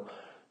slow.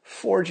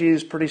 4G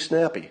is pretty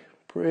snappy,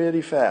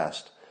 pretty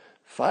fast.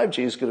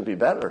 5G is going to be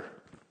better.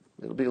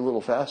 It'll be a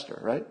little faster,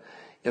 right?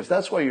 If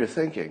that's what you're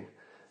thinking,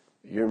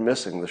 you're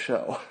missing the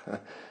show.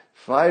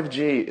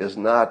 5G is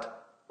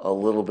not a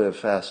little bit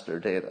faster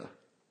data.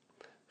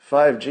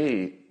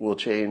 5G will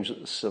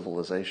change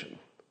civilization.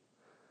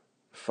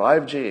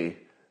 5G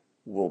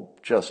will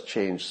just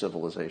change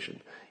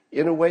civilization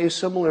in a way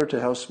similar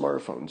to how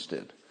smartphones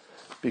did.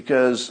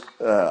 Because,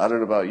 I don't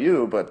know about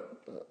you, but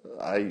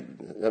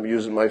I'm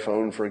using my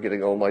phone for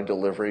getting all my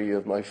delivery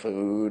of my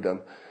food.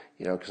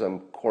 Because I'm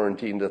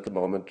quarantined at the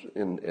moment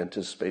in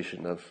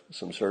anticipation of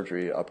some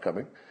surgery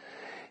upcoming.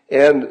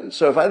 And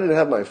so if I didn't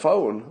have my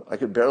phone, I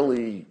could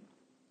barely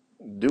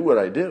do what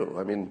I do.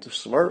 I mean, the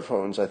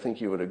smartphones, I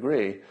think you would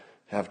agree,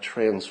 have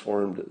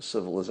transformed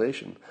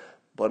civilization,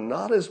 but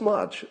not as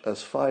much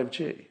as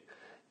 5G.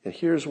 And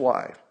here's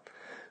why.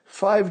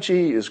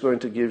 5G is going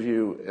to give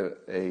you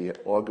a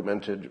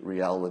augmented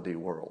reality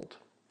world.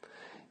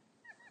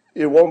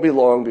 It won't be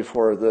long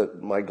before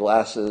my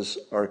glasses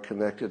are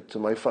connected to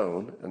my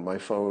phone, and my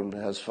phone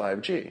has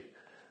 5G.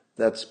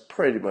 That's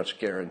pretty much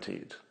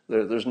guaranteed.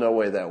 There's no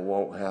way that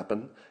won't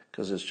happen,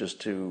 because it's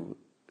too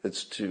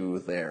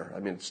there.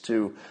 I mean, it's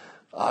too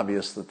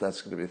obvious that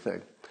that's going to be a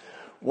thing.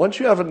 Once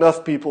you have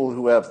enough people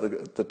who have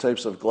the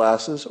types of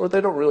glasses, or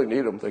they don't really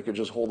need them, they could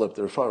just hold up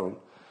their phone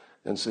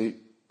and see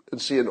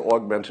an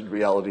augmented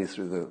reality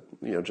through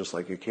just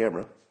like a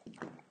camera.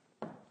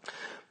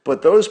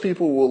 But those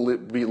people will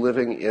be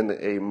living in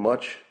a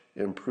much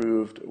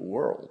improved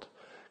world.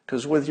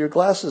 Because with your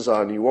glasses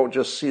on, you won't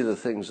just see the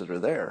things that are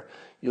there.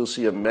 You'll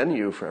see a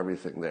menu for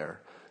everything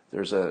there.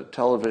 There's a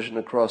television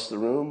across the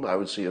room. I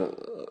would see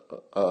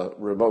a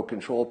remote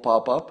control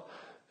pop up,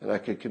 and I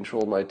could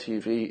control my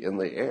TV in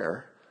the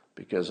air,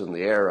 because in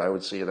the air I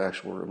would see an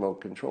actual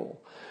remote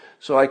control.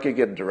 So I could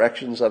get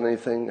directions on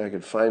anything. I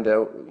could find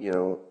out,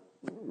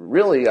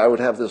 really I would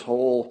have this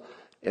whole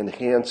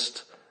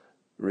enhanced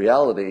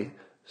reality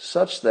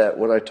such that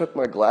when I took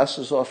my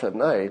glasses off at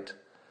night,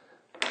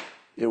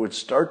 it would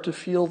start to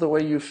feel the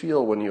way you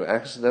feel when you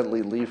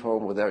accidentally leave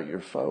home without your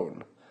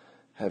phone.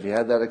 Have you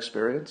had that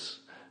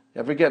experience?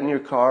 You ever get in your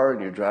car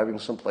and you're driving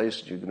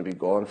someplace and you're going to be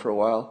gone for a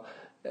while,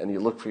 and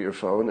you look for your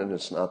phone and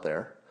it's not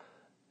there?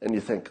 And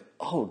you think,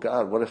 oh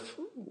God, what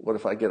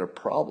if I get a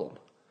problem?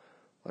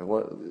 Like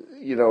what,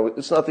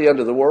 it's not the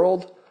end of the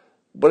world,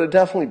 but it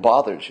definitely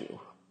bothers you,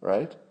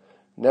 right?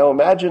 Now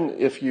imagine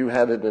if you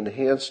had an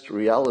enhanced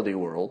reality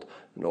world,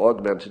 an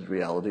augmented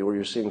reality, where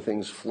you're seeing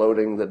things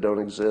floating that don't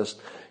exist.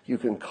 You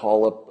can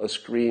call up a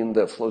screen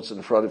that floats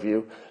in front of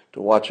you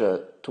to watch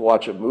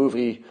a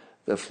movie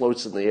that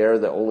floats in the air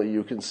that only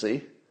you can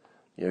see,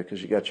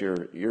 because you got your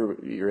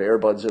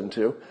earbuds in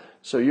too.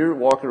 So you're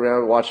walking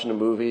around watching a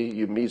movie,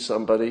 you meet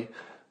somebody,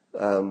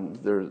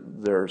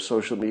 their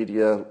social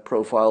media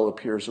profile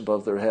appears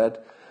above their head.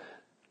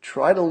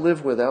 Try to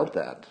live without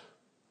that.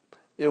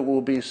 It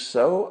will be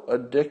so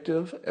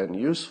addictive and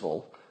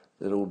useful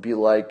that it will be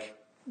like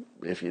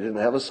if you didn't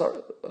have a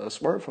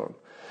smartphone.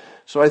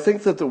 So I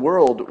think that the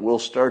world will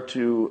start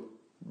to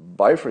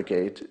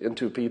bifurcate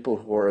into people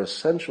who are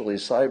essentially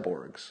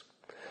cyborgs.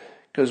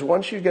 Because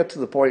once you get to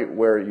the point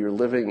where you're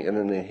living in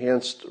an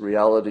enhanced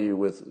reality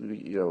with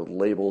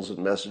labels and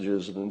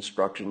messages and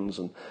instructions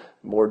and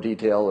more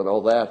detail and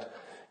all that,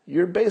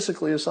 you're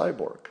basically a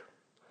cyborg.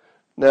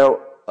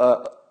 Now,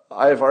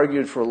 I've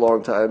argued for a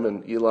long time,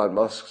 and Elon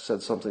Musk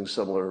said something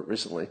similar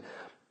recently,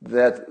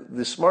 that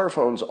the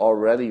smartphones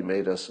already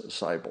made us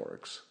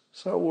cyborgs.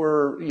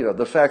 So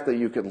the fact that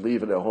you can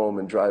leave it at home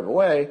and drive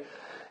away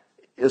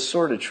is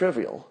sort of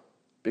trivial,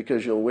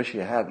 because you'll wish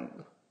you hadn't,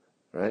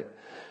 right?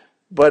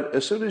 But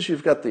as soon as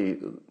you've got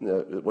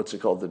what's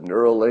it called, the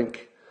Neuralink,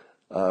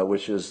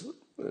 which is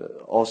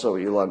also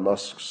Elon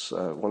Musk's,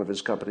 one of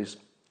his companies,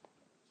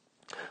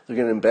 they're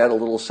going to embed a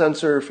little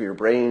sensor for your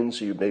brain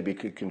so you maybe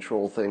could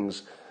control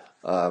things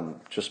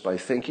just by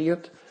thinking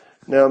it.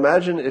 Now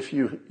imagine if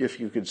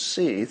you could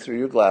see through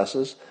your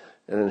glasses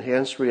an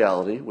enhanced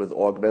reality with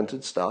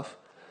augmented stuff,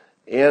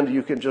 and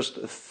you can just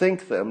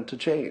think them to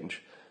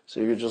change. So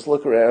you could just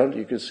look around,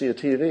 you could see a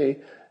TV,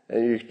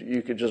 and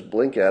you could just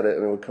blink at it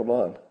and it would come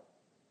on,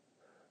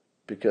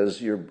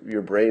 because your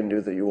brain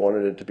knew that you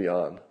wanted it to be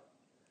on.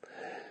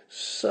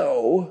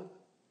 So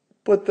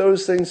put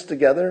those things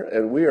together,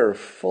 and we are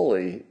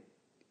fully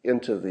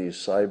into the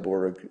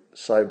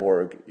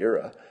cyborg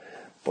era.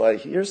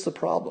 But here's the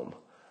problem.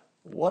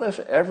 What if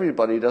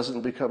everybody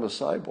doesn't become a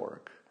cyborg?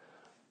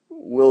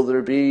 Will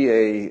there be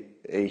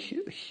a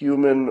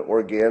human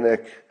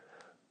organic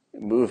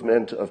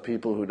movement of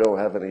people who don't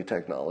have any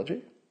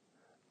technology?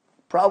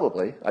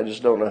 Probably. I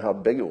just don't know how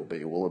big it will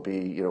be. Will it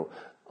be,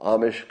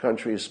 Amish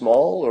country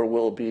small, or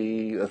will it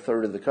be a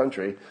third of the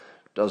country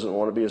doesn't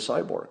want to be a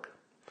cyborg?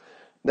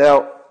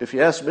 Now, if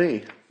you ask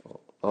me,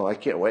 I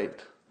can't wait.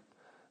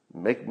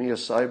 Make me a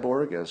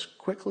cyborg as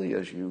quickly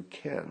as you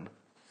can.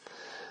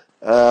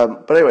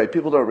 But anyway,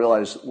 people don't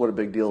realize what a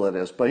big deal that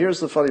is. But here's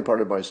the funny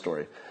part of my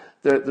story.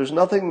 There's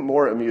nothing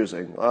more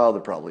amusing. Oh,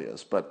 there probably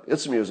is, but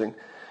it's amusing.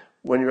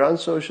 When you're on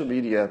social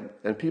media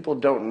and people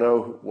don't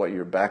know what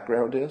your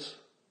background is,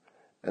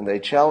 and they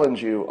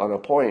challenge you on a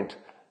point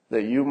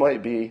that you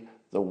might be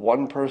the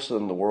one person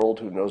in the world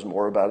who knows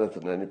more about it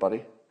than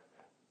anybody.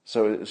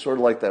 So it's sort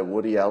of like that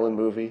Woody Allen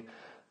movie,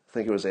 I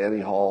think it was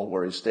Annie Hall,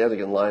 where he's standing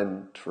in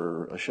line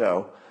for a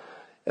show,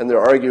 and they're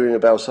arguing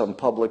about some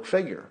public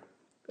figure,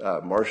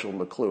 Marshall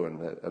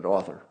McLuhan, an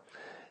author.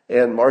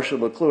 And Marshall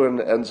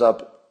McLuhan ends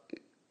up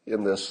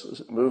in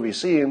this movie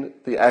scene,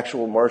 the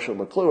actual Marshall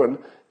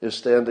McLuhan is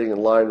standing in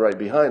line right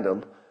behind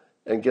him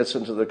and gets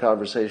into the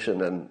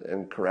conversation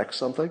and corrects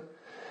something.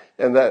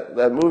 And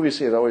that movie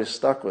scene always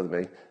stuck with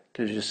me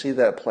because you see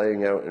that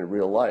playing out in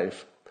real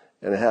life,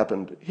 and it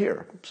happened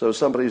here. So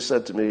somebody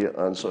said to me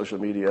on social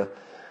media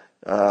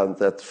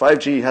that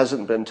 5G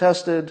hasn't been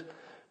tested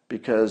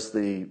because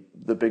the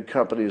big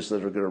companies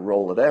that are going to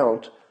roll it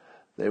out,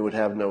 they would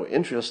have no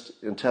interest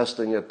in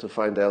testing it to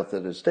find out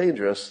that it's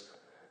dangerous,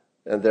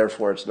 and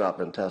therefore it's not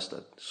been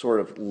tested. Sort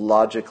of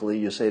logically,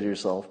 you say to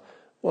yourself,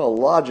 well,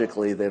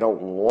 logically, they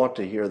don't want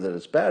to hear that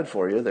it's bad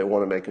for you. They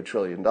want to make $1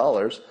 trillion,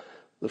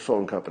 the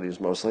phone companies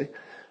mostly.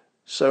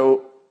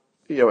 So,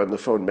 and the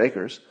phone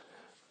makers.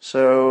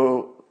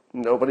 So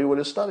nobody would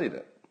have studied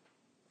it.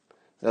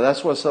 Now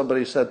that's what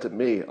somebody said to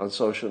me on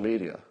social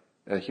media,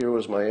 and here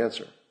was my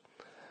answer.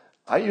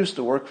 I used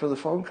to work for the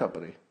phone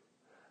company,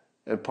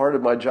 and part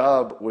of my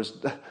job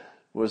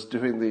was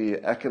doing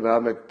the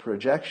economic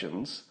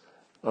projections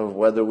of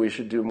whether we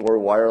should do more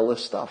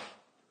wireless stuff.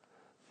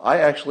 I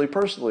actually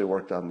personally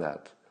worked on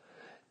that.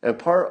 And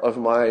part of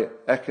my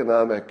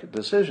economic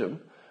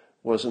decision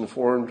was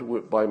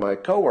informed by my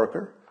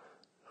coworker,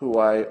 who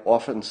I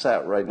often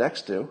sat right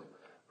next to,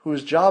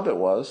 whose job it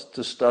was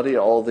to study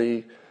all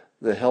the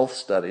health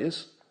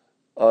studies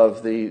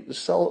of the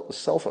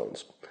cell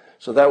phones.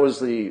 So that was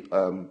the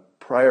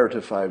prior to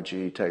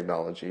 5G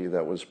technology.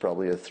 That was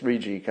probably a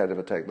 3G kind of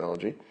a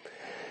technology.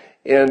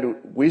 And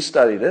we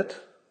studied it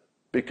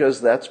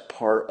because that's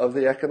part of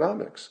the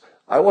economics.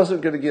 I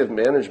wasn't going to give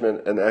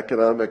management an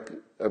economic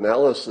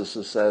analysis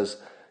that says,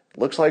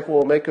 looks like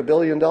we'll make $1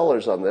 billion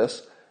on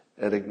this,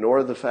 and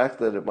ignore the fact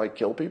that it might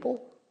kill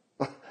people.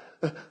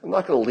 I'm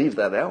not going to leave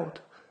that out.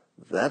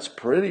 That's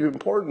pretty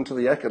important to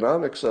the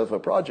economics of a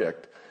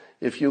project.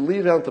 If you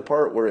leave out the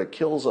part where it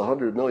kills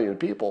 100 million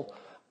people,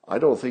 I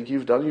don't think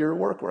you've done your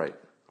work right.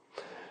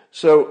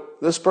 So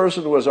this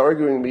person was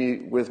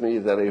arguing with me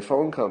that a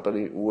phone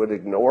company would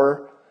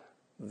ignore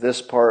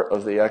this part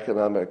of the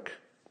economic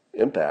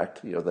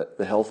impact,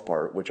 the health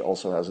part, which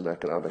also has an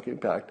economic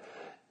impact.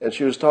 And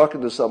she was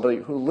talking to somebody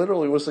who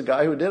literally was the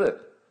guy who did it.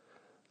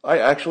 I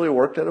actually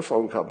worked at a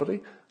phone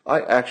company.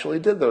 I actually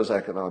did those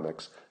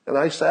economics. And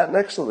I sat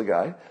next to the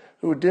guy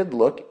who did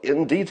look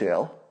in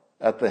detail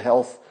at the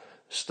health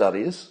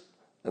studies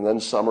and then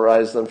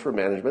summarized them for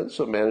management,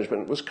 so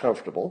management was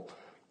comfortable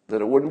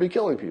that it wouldn't be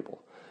killing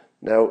people.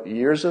 Now,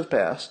 years have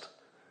passed.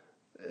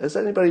 Has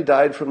anybody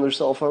died from their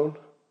cell phone?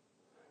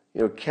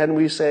 Can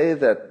we say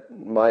that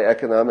my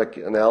economic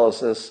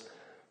analysis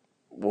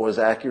was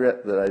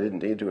accurate, that I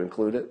didn't need to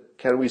include it?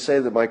 Can we say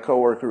that my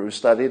coworker who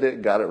studied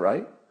it got it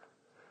right?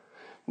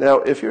 Now,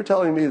 if you're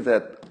telling me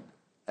that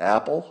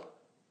Apple,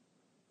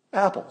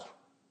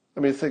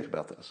 think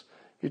about this.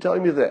 You're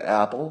telling me that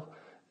Apple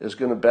is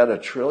going to bet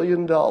 $1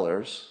 trillion,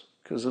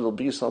 because it'll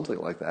be something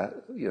like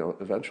that,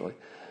 eventually.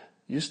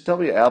 You tell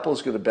me Apple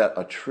is going to bet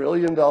 $1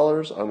 trillion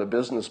on a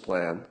business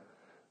plan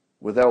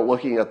without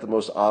looking at the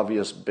most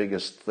obvious,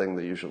 biggest thing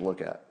that you should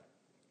look at.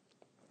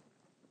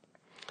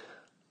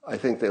 I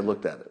think they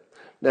looked at it.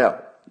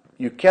 Now,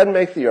 you can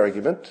make the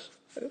argument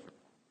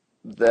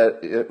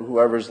that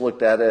whoever's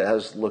looked at it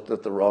has looked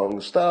at the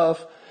wrong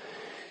stuff.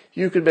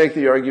 You could make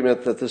the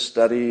argument that the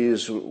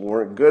studies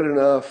weren't good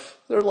enough.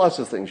 There are lots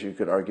of things you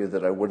could argue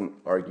that I wouldn't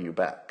argue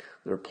back.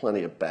 There are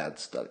plenty of bad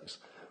studies.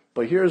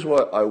 But here's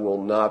what I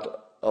will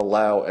not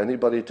allow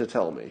anybody to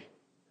tell me,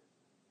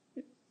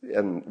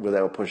 and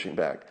without pushing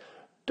back.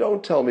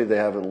 Don't tell me they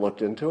haven't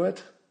looked into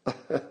it.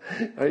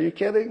 Are you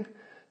kidding?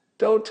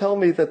 Don't tell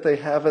me that they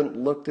haven't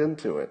looked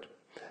into it.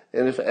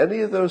 And if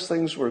any of those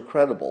things were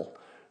credible,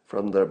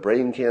 from the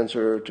brain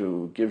cancer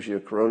to gives you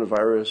a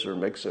coronavirus or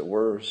makes it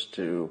worse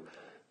to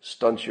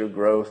stunts your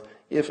growth,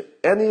 if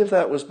any of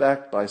that was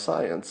backed by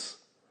science,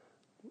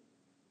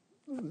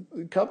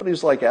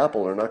 companies like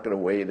Apple are not going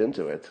to wade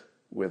into it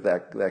with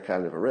that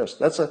kind of a risk.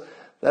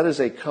 That is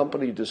a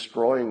company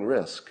destroying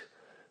risk.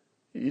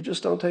 You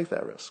just don't take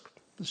that risk.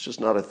 It's just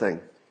not a thing.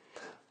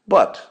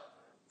 But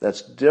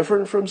that's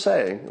different from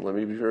saying, and let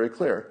me be very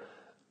clear,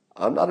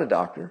 I'm not a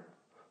doctor.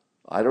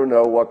 I don't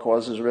know what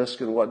causes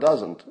risk and what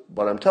doesn't,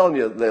 but I'm telling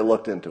you they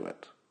looked into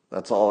it.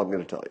 That's all I'm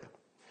going to tell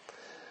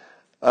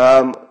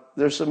you.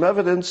 There's some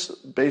evidence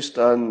based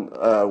on,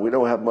 we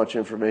don't have much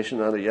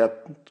information on it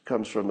yet, it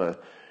comes from a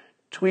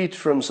tweet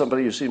from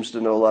somebody who seems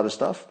to know a lot of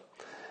stuff,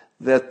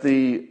 that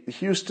the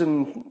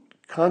Houston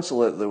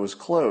consulate that was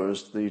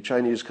closed, the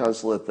Chinese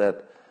consulate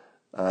that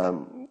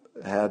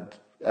had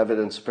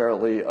evidence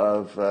apparently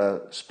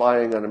of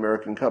spying on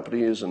American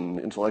companies and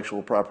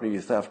intellectual property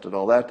theft and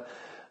all that,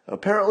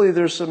 apparently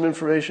there's some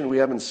information we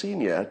haven't seen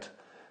yet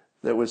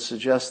that would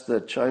suggest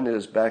that China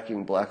is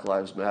backing Black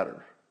Lives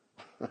Matter.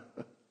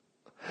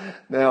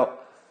 Now,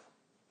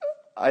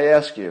 I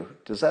ask you,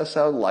 does that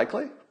sound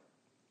likely?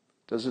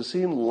 Does it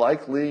seem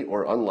likely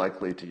or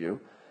unlikely to you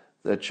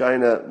that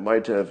China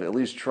might have at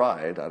least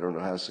tried, I don't know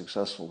how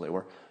successful they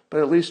were, but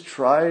at least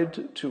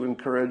tried to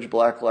encourage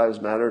Black Lives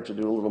Matter to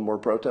do a little more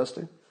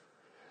protesting?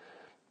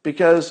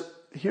 Because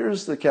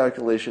here's the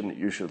calculation that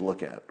you should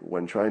look at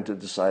when trying to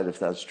decide if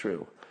that's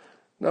true.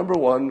 Number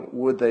one,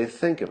 would they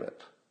think of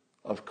it?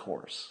 Of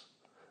course.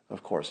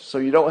 Of course. So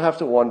you don't have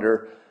to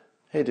wonder,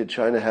 hey, did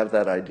China have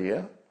that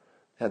idea?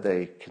 Had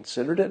they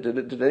considered it?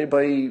 Did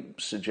anybody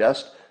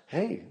suggest,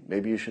 hey,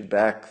 maybe you should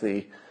back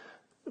the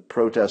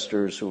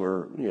protesters who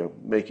are,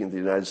 making the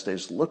United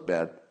States look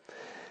bad?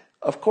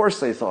 Of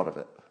course they thought of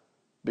it.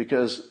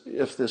 Because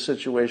if the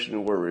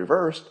situation were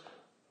reversed,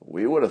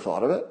 we would have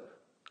thought of it.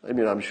 I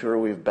mean, I'm sure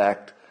we've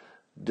backed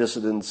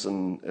dissidents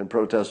and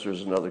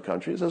protesters in other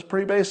countries. That's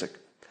pretty basic.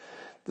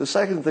 The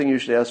second thing you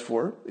should ask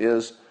for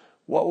is,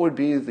 what would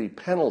be the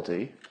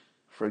penalty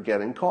for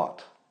getting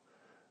caught?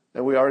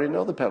 And we already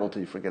know the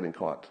penalty for getting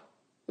caught.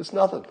 It's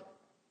nothing.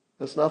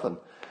 It's nothing.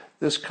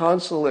 This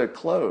consulate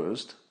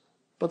closed,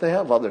 but they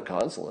have other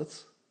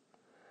consulates.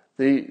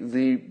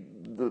 The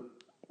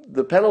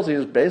penalty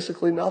is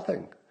basically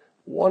nothing.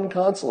 One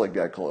consulate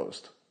got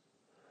closed.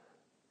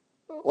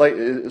 Like,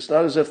 it's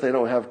not as if they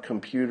don't have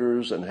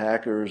computers and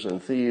hackers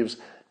and thieves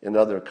in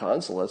other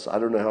consulates. I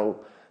don't know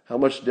how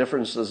much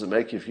difference does it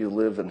make if you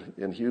live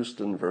in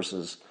Houston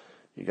versus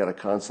you got a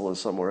consulate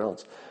somewhere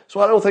else.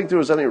 So I don't think there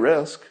was any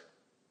risk.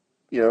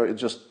 It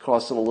just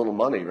cost them a little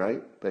money,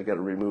 right? They got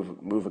to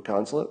move a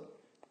consulate.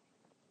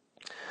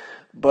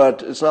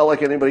 But it's not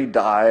like anybody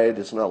died.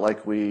 It's not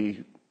like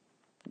we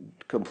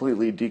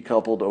completely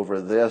decoupled over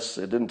this.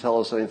 It didn't tell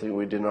us anything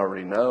we didn't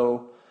already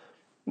know.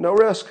 No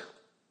risk.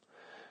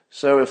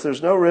 So if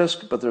there's no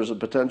risk, but there's a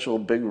potential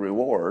big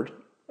reward,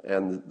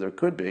 and there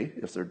could be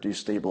if they're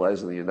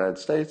destabilizing the United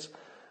States,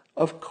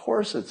 of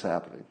course it's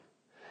happening.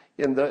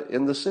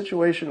 In the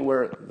situation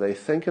where they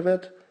think of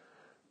it,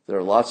 there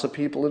are lots of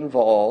people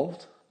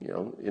involved.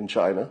 In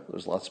China,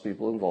 there's lots of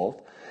people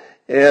involved,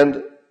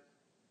 and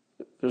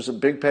there's a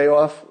big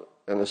payoff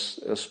and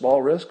a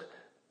small risk.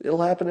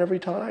 It'll happen every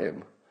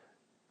time.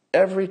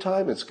 Every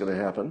time it's going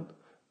to happen.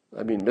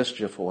 I mean,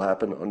 mischief will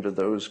happen under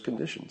those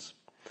conditions.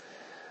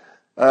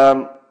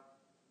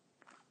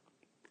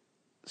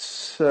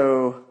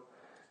 So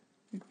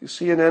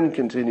CNN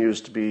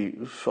continues to be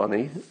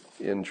funny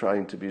in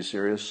trying to be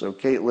serious. So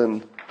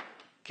Caitlin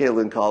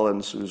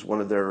Collins, who's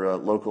one of their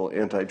local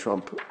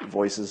anti-Trump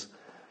voices,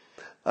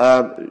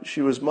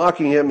 she was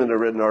mocking him in a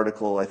written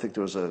article. I think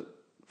there was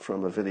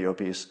from a video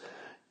piece,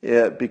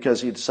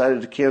 because he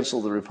decided to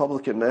cancel the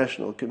Republican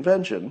National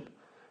Convention,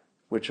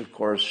 which of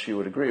course she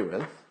would agree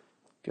with,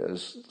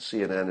 because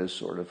CNN is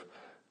sort of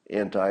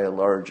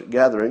anti-large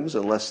gatherings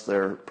unless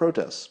they're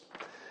protests.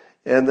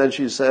 And then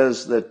she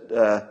says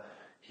that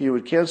he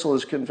would cancel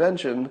his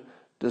convention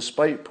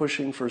despite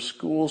pushing for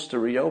schools to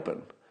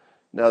reopen.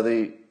 Now,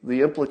 the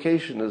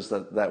implication is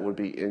that would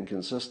be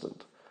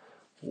inconsistent.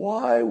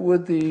 Why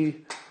would the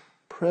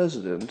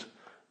president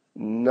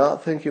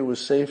not think it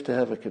was safe to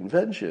have a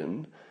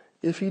convention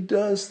if he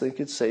does think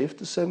it's safe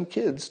to send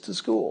kids to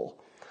school?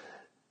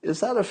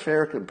 Is that a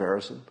fair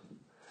comparison?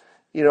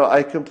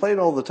 I complain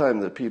all the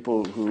time that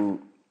people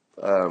who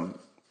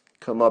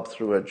come up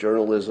through a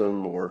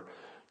journalism or,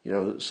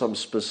 some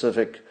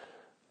specific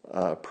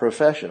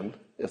profession,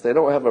 if they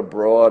don't have a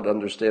broad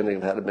understanding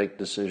of how to make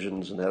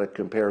decisions and how to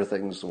compare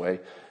things the way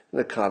an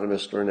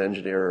economist or an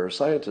engineer or a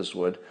scientist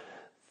would,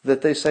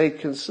 that they say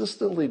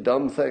consistently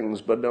dumb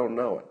things but don't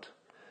know it.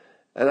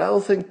 And I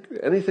don't think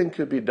anything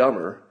could be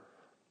dumber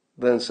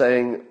than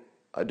saying,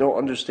 I don't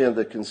understand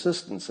the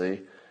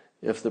consistency.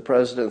 If the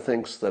president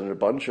thinks that a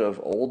bunch of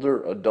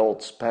older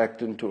adults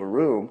packed into a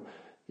room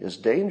is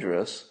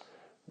dangerous,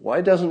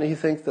 why doesn't he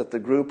think that the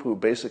group who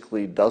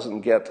basically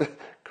doesn't get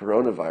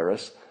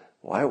coronavirus,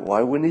 why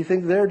wouldn't he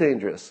think they're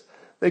dangerous?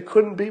 They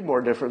couldn't be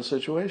more different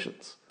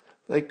situations.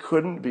 They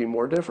couldn't be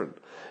more different.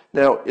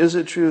 Now, is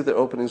it true that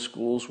opening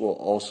schools will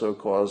also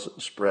cause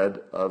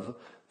spread of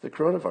the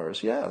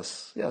coronavirus?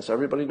 Yes,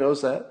 everybody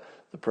knows that.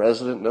 The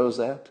president knows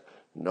that.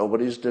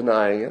 Nobody's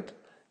denying it.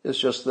 It's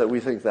just that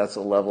we think that's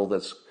a level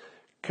that's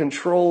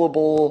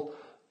controllable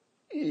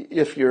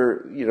if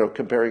you're,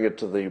 comparing it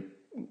to the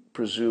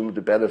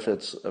presumed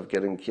benefits of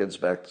getting kids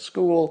back to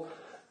school,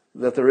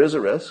 that there is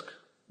a risk,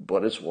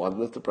 but it's one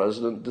that the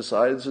president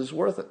decides is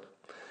worth it.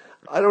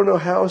 I don't know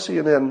how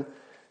CNN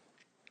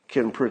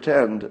can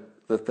pretend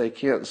that they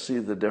can't see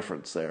the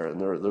difference there,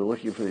 and they're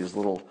looking for these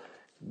little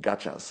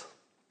gotchas.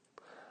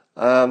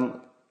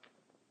 5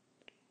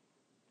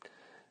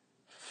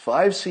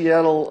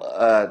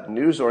 Seattle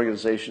news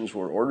organizations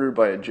were ordered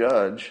by a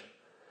judge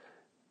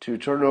to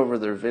turn over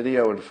their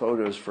video and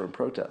photos from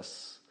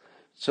protests.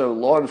 So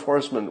law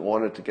enforcement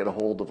wanted to get a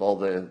hold of all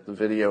the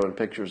video and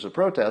pictures of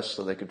protests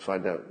so they could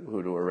find out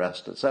who to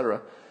arrest,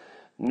 etc.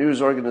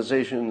 News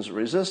organizations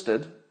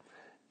resisted,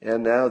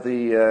 and now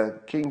the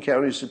King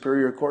County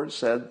Superior Court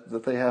said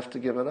that they have to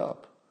give it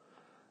up.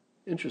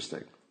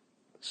 Interesting.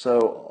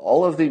 So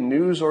all of the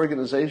news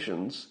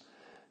organizations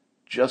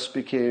just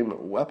became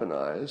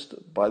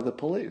weaponized by the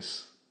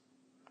police.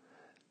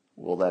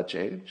 Will that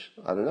change?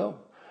 I don't know.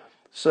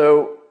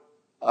 So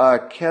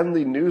can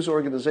the news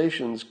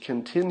organizations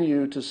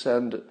continue to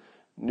send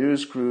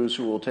news crews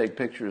who will take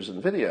pictures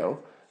and video,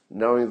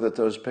 knowing that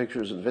those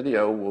pictures and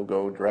video will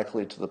go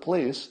directly to the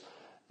police,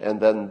 and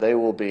then they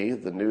will be,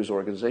 the news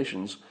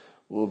organizations,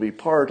 will be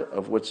part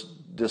of what's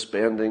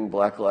disbanding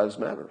Black Lives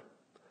Matter?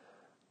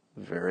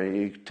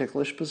 Very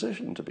ticklish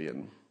position to be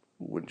in,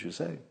 wouldn't you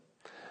say?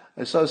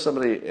 I saw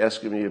somebody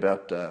asking me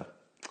about,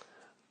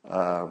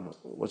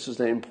 what's his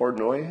name,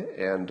 Portnoy,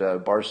 and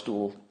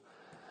Barstool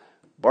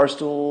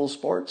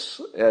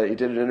Sports. He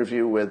did an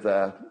interview with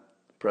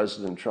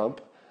President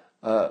Trump.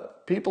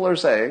 People are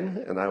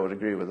saying, and I would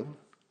agree with him,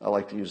 I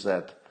like to use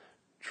that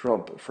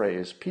Trump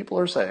phrase, people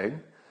are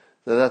saying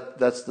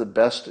that's the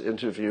best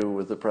interview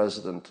with the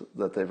president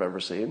that they've ever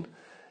seen.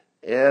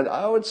 And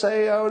I would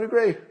say I would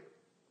agree.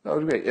 I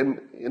would agree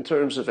in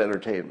terms of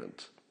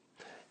entertainment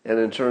and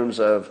in terms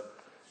of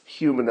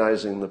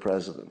humanizing the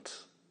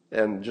president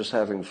and just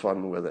having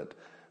fun with it.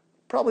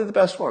 Probably the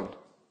best one.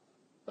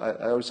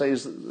 I would say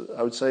it's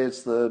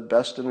the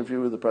best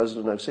interview with the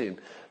president I've seen.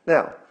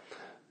 Now,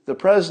 the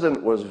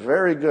president was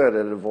very good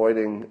at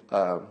avoiding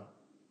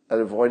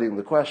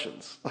the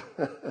questions.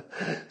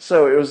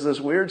 So it was this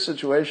weird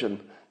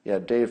situation. Yeah,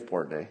 Dave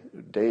Portnoy.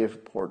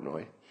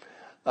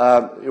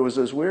 It was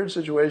this weird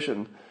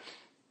situation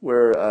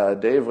where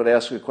Dave would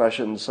ask a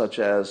question such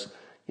as,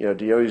 do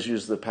you always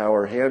use the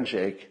power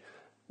handshake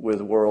with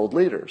world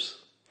leaders?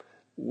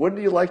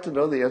 Wouldn't you like to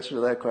know the answer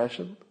to that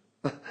question?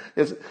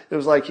 It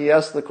was like he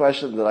asked the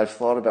question that I've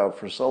thought about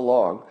for so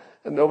long,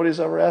 and nobody's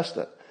ever asked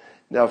it.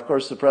 Now, of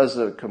course, the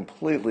president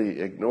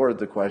completely ignored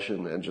the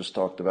question and just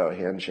talked about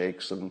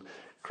handshakes and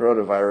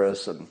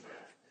coronavirus and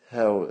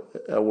how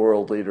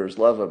world leaders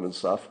love him and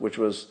stuff, which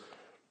was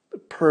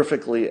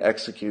perfectly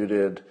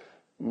executed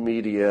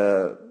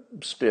media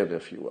spin,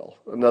 if you will.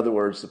 In other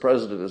words, the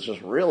president is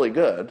just really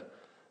good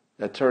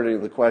at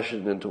turning the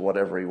question into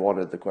whatever he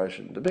wanted the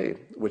question to be,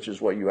 which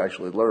is what you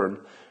actually learn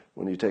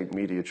when you take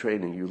media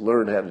training. You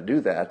learn how to do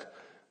that.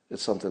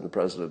 It's something the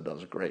president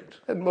does great.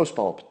 And most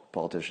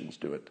politicians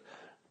do it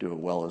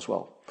well as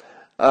well.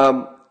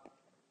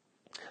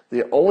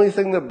 The only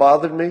thing that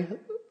bothered me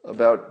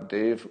about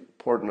Dave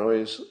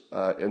Portnoy's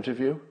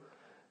interview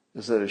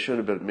is that it should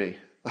have been me.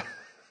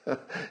 And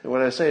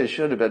when I say it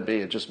should have been me,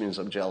 it just means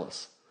I'm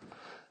jealous.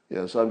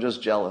 So I'm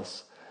just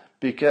jealous.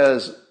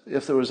 Because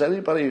if there was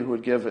anybody who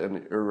would give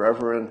an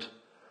irreverent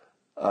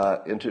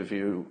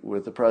interview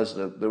with the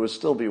president that would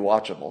still be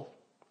watchable,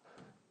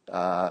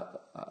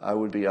 I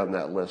would be on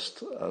that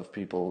list of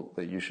people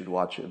that you should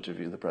watch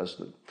interview the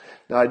president.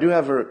 Now, I do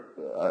have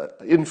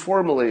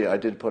informally, I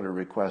did put a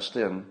request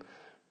in,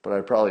 but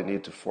I probably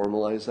need to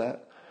formalize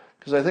that.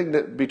 Because I think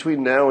that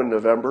between now and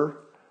November,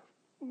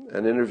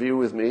 an interview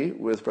with me,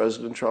 with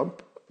President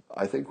Trump,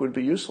 I think would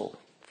be useful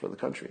for the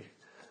country.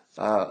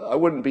 I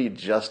wouldn't be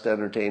just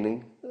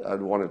entertaining.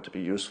 I'd want it to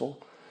be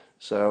useful.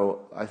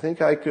 So I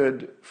think I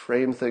could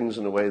frame things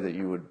in a way that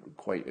you would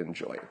quite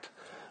enjoy it.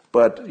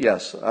 But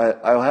yes,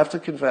 I'll have to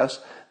confess,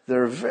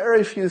 there are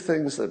very few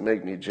things that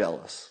make me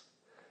jealous,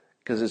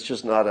 because it's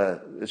just not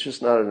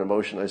an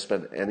emotion I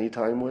spend any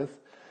time with.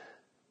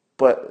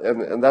 But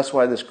and that's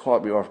why this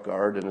caught me off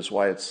guard, and it's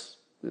why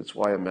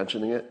I'm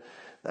mentioning it.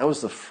 That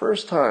was the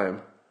first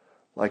time,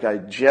 like, I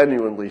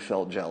genuinely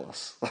felt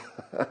jealous.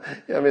 I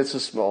mean, it's a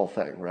small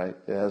thing, right?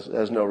 It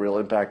has no real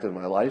impact in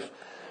my life,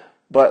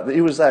 but he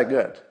was that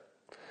good.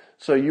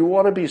 So you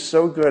want to be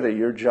so good at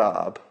your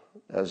job,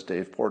 as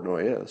Dave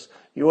Portnoy is.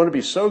 You want to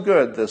be so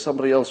good that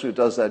somebody else who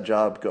does that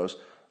job goes,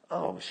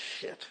 oh,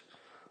 shit,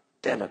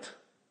 damn it,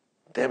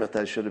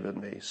 that should have been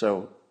me.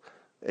 So,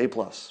 A+.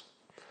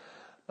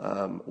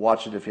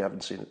 Watch it if you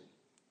haven't seen it.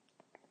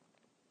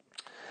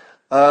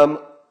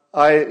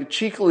 I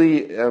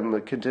cheekily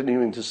am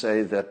continuing to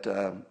say that,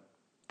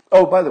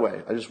 by the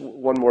way,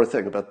 one more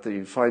thing about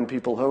the Fine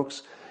People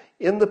hoax.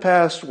 In the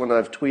past, when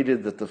I've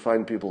tweeted that the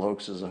Fine People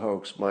hoax is a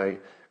hoax, my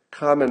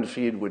comment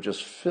feed would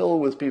just fill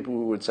with people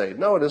who would say,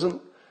 no, it isn't.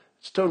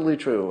 It's totally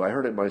true. I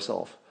heard it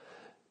myself.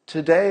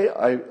 Today,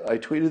 I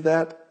tweeted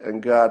that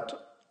and got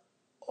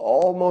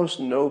almost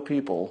no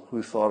people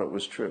who thought it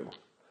was true.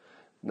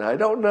 Now, I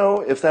don't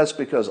know if that's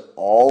because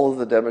all of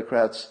the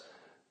Democrats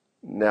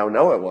now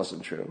know it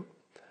wasn't true,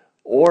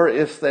 or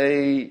if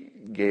they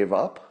gave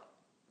up.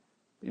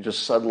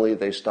 Suddenly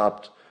they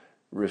stopped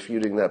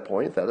refuting that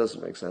point. That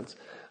doesn't make sense.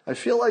 I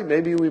feel like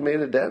maybe we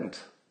made a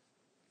dent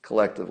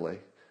collectively,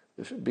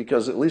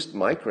 because at least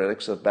my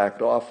critics have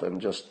backed off and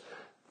just,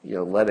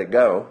 let it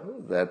go,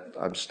 that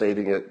I'm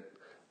stating it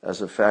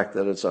as a fact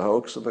that it's a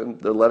hoax, and then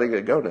they're letting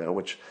it go now,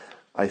 which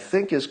I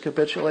think is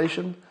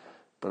capitulation,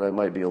 but I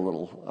might be a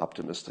little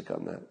optimistic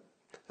on that.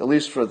 At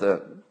least for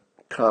the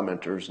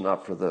commenters,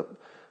 not for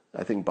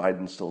I think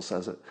Biden still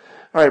says it.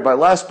 All right, my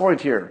last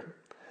point here.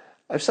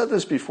 I've said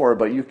this before,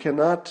 but you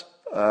cannot,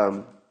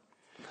 I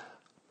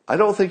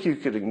don't think you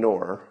could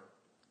ignore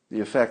the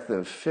effect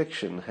that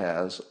fiction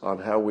has on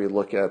how we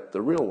look at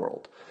the real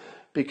world.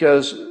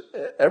 Because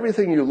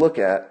everything you look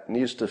at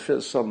needs to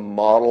fit some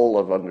model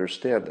of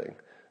understanding.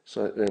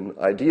 So, and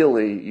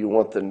ideally, you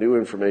want the new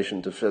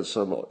information to fit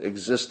some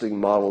existing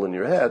model in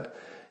your head,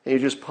 and you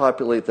just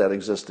populate that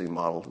existing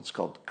model. It's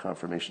called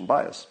confirmation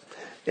bias.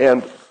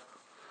 And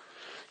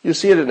you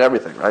see it in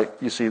everything, right?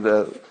 You see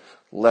the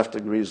left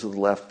agrees with the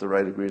left, the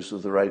right agrees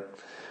with the right.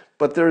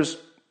 But there's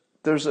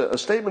a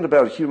statement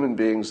about human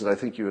beings that I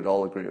think you would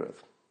all agree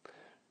with,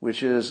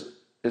 which is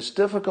it's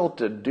difficult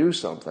to do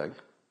something,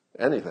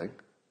 anything,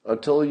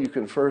 until you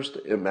can first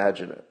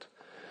imagine it.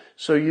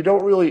 So you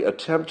don't really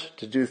attempt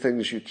to do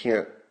things you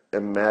can't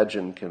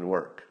imagine can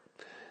work.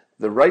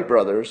 The Wright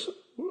brothers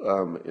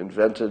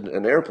invented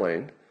an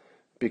airplane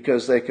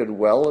because they could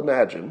well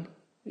imagine,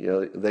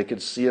 they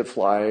could see it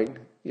flying,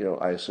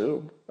 I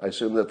assume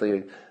that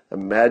they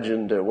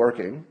imagined it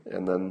working,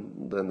 and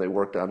then they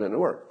worked on it and it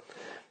worked.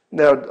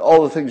 Now,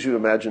 all the things you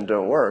imagine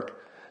don't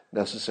work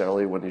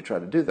necessarily when you try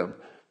to do them,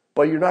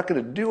 but you're not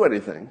going to do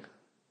anything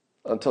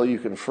until you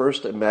can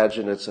first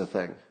imagine it's a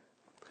thing.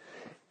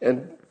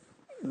 And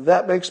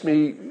that makes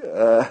me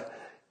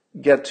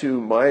get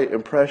to my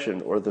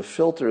impression, or the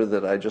filter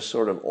that I just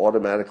sort of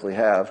automatically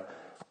have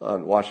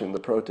on watching the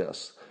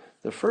protests.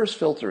 The first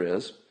filter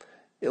is,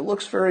 it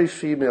looks very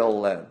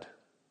female-led.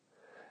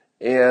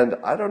 And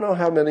I don't know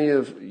how many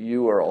of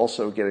you are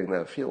also getting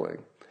that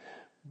feeling,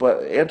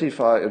 but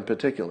Antifa in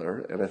particular,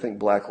 and I think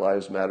Black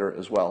Lives Matter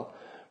as well,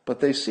 but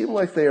they seem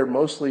like they are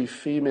mostly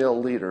female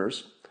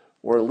leaders,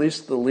 or at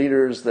least the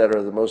leaders that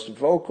are the most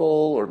vocal,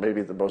 or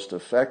maybe the most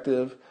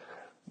effective,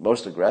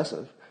 most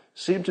aggressive,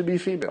 seem to be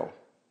female.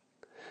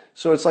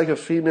 So it's like a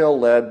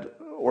female-led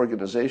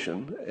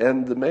organization,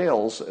 and the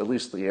males, at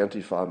least the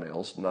Antifa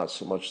males, not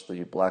so much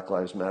the Black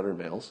Lives Matter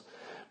males,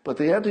 but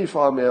the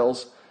Antifa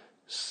males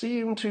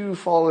seem to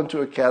fall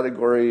into a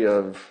category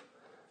of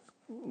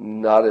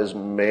not as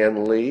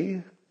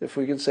manly, if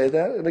we can say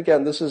that. And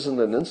again, this isn't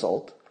an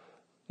insult.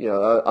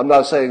 I'm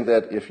not saying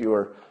that if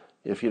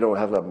you don't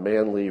have a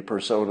manly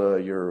persona,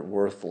 you're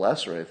worth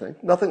less or anything.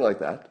 Nothing like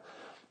that.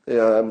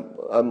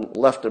 I'm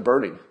left to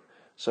Bernie.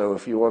 So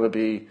if you want to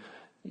be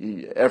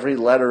every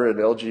letter in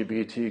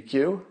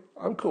LGBTQ,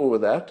 I'm cool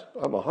with that.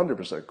 I'm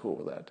 100% cool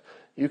with that.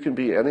 You can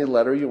be any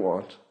letter you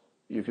want.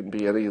 You can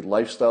be any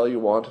lifestyle you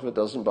want if it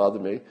doesn't bother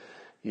me.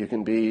 You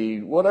can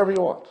be whatever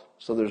you want.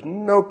 So there's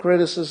no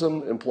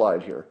criticism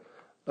implied here.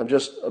 I'm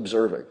just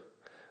observing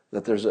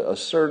that there's a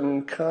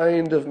certain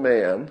kind of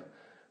man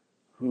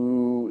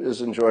who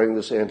is enjoying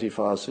this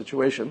Antifa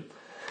situation.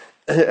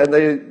 And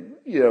they,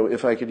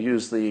 if I could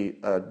use the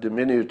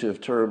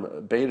diminutive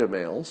term beta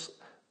males,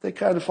 they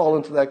kind of fall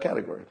into that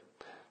category.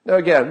 Now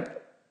again,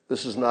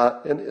 this is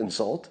not an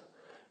insult,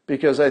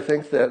 because I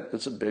think that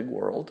it's a big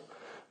world.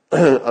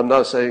 I'm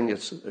not saying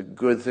it's a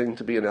good thing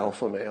to be an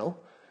alpha male,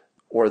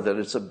 or that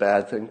it's a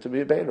bad thing to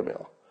be a beta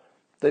male.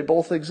 They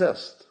both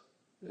exist.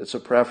 It's a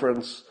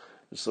preference,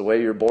 it's the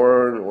way you're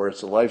born, or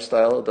it's a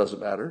lifestyle, it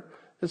doesn't matter.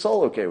 It's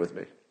all okay with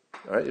me.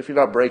 All right? If you're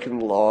not breaking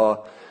the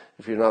law,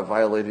 if you're not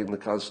violating the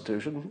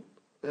Constitution,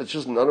 it's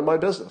just none of my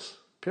business,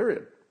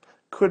 period.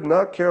 Could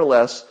not care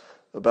less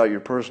about your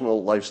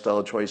personal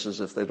lifestyle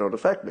choices if they don't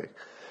affect me.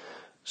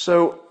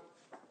 So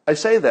I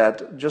say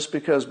that just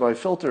because my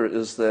filter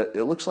is that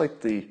it looks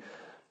like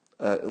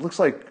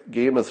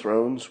Game of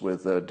Thrones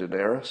with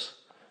Daenerys.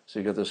 So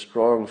you got this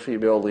strong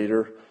female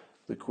leader,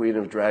 the Queen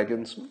of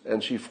Dragons,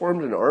 and she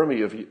formed an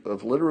army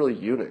of literally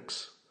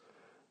eunuchs.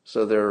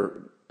 So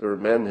their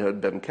men had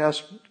been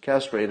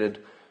castrated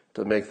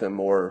to make them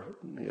more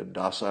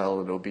docile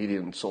and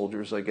obedient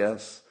soldiers, I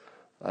guess.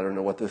 I don't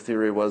know what the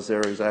theory was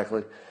there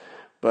exactly,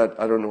 but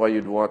I don't know why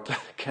you'd want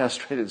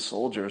castrated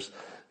soldiers.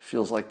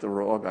 Feels like the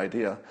wrong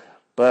idea.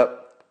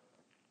 But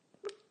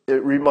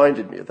it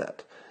reminded me of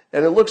that.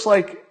 And it looks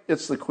like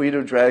it's the Queen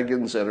of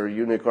Dragons and her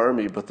eunuch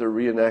army, but they're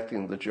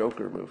reenacting the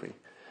Joker movie.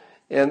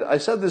 And I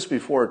said this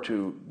before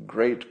to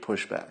great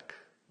pushback,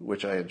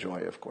 which I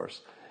enjoy, of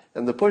course.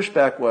 And the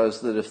pushback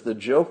was that if the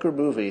Joker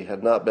movie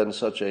had not been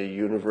such a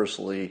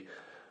universally,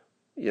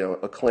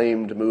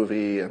 acclaimed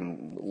movie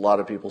and a lot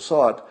of people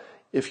saw it,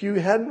 if you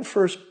hadn't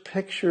first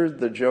pictured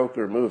the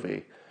Joker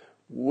movie,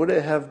 would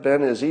it have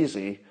been as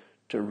easy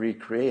to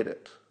recreate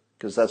it?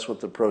 Because that's what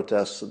the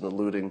protests and the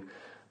looting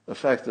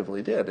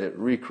effectively did. It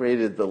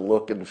recreated the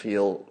look and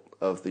feel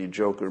of the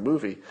Joker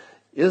movie.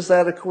 Is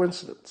that a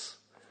coincidence?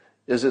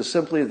 Is it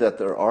simply that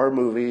there are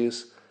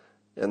movies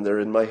and they're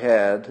in my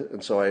head,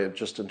 and so I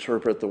just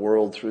interpret the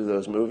world through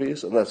those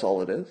movies, and that's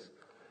all it is?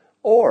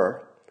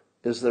 Or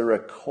is there a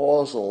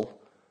causal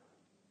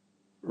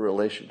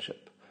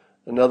relationship?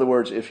 In other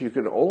words, if you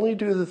can only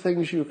do the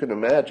things you can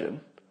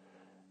imagine,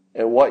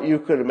 and what you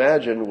could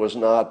imagine was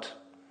not,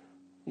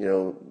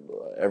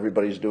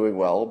 everybody's doing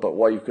well, but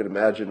what you could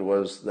imagine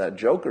was that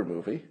Joker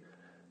movie,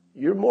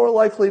 you're more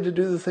likely to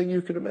do the thing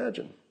you can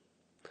imagine.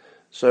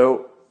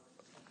 So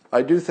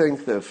I do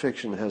think that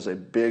fiction has a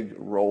big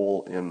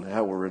role in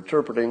how we're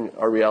interpreting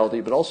our reality,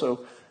 but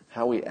also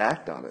how we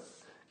act on it,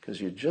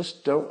 because you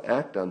just don't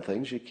act on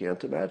things you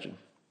can't imagine.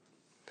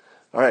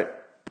 All right.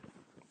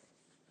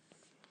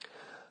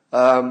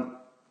 I'm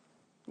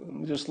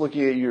just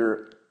looking at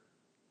your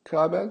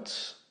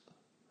comments.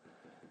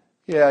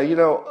 Yeah, I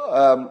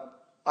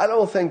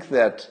don't think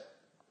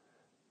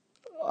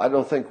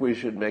we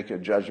should make a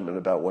judgment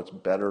about what's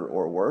better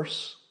or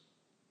worse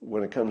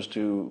when it comes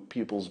to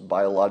people's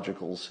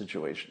biological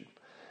situation.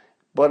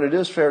 But it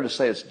is fair to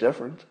say it's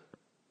different.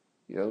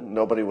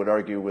 Nobody would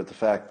argue with the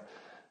fact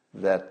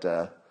that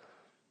there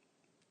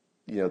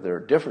are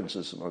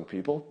differences among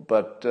people,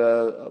 but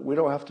we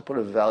don't have to put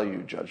a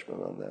value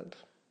judgment on that.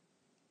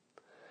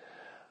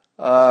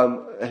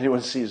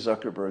 Anyone see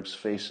Zuckerberg's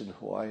face in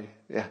Hawaii?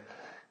 Yeah,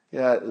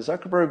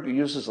 Zuckerberg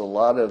uses a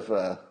lot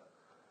of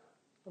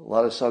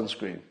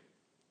sunscreen,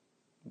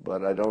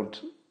 but I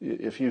don't.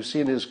 If you've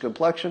seen his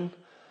complexion,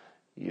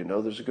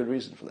 there's a good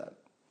reason for that.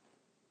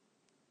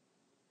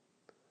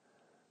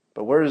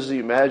 But where is the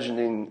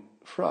imagining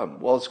from?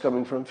 Well, it's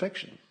coming from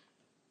fiction.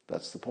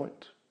 That's the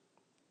point.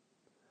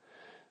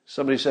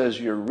 Somebody says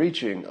you're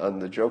reaching on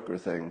the Joker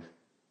thing,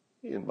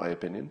 in my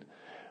opinion.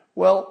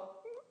 Well,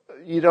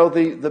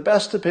 the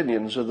best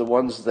opinions are the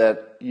ones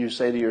that you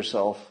say to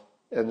yourself,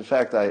 and in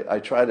fact, I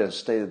try to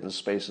stay in this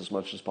space as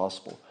much as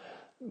possible.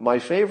 My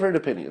favorite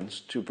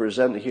opinions to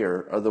present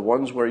here are the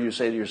ones where you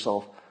say to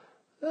yourself,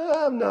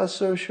 I'm not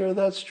so sure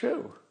that's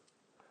true.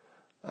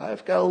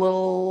 I've got a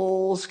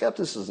little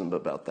skepticism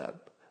about that.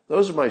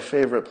 Those are my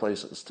favorite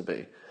places to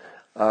be.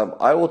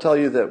 I will tell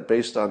you that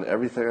based on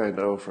everything I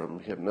know from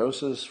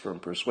hypnosis, from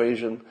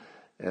persuasion,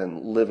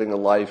 and living a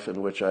life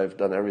in which I've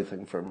done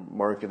everything from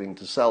marketing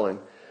to selling,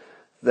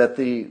 that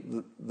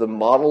the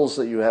models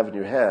that you have in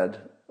your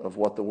head of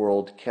what the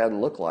world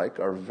can look like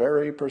are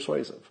very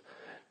persuasive.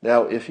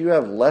 Now, if you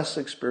have less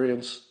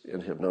experience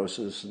in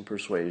hypnosis and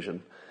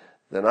persuasion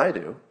than I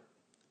do,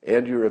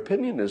 and your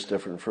opinion is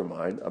different from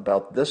mine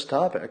about this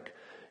topic,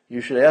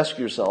 you should ask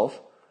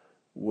yourself,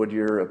 would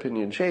your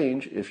opinion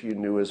change if you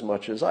knew as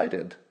much as I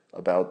did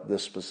about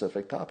this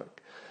specific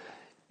topic?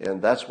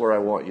 And that's where I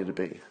want you to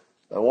be.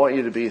 I want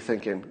you to be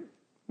thinking,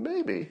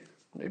 maybe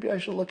I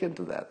should look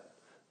into that.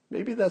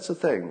 Maybe that's a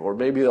thing, or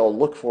maybe I'll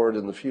look for it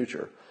in the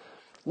future.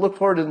 Look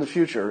for it in the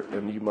future,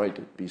 and you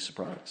might be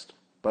surprised.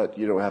 But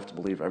you don't have to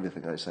believe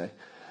everything I say.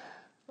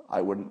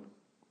 I wouldn't.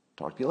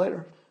 Talk to you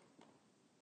later.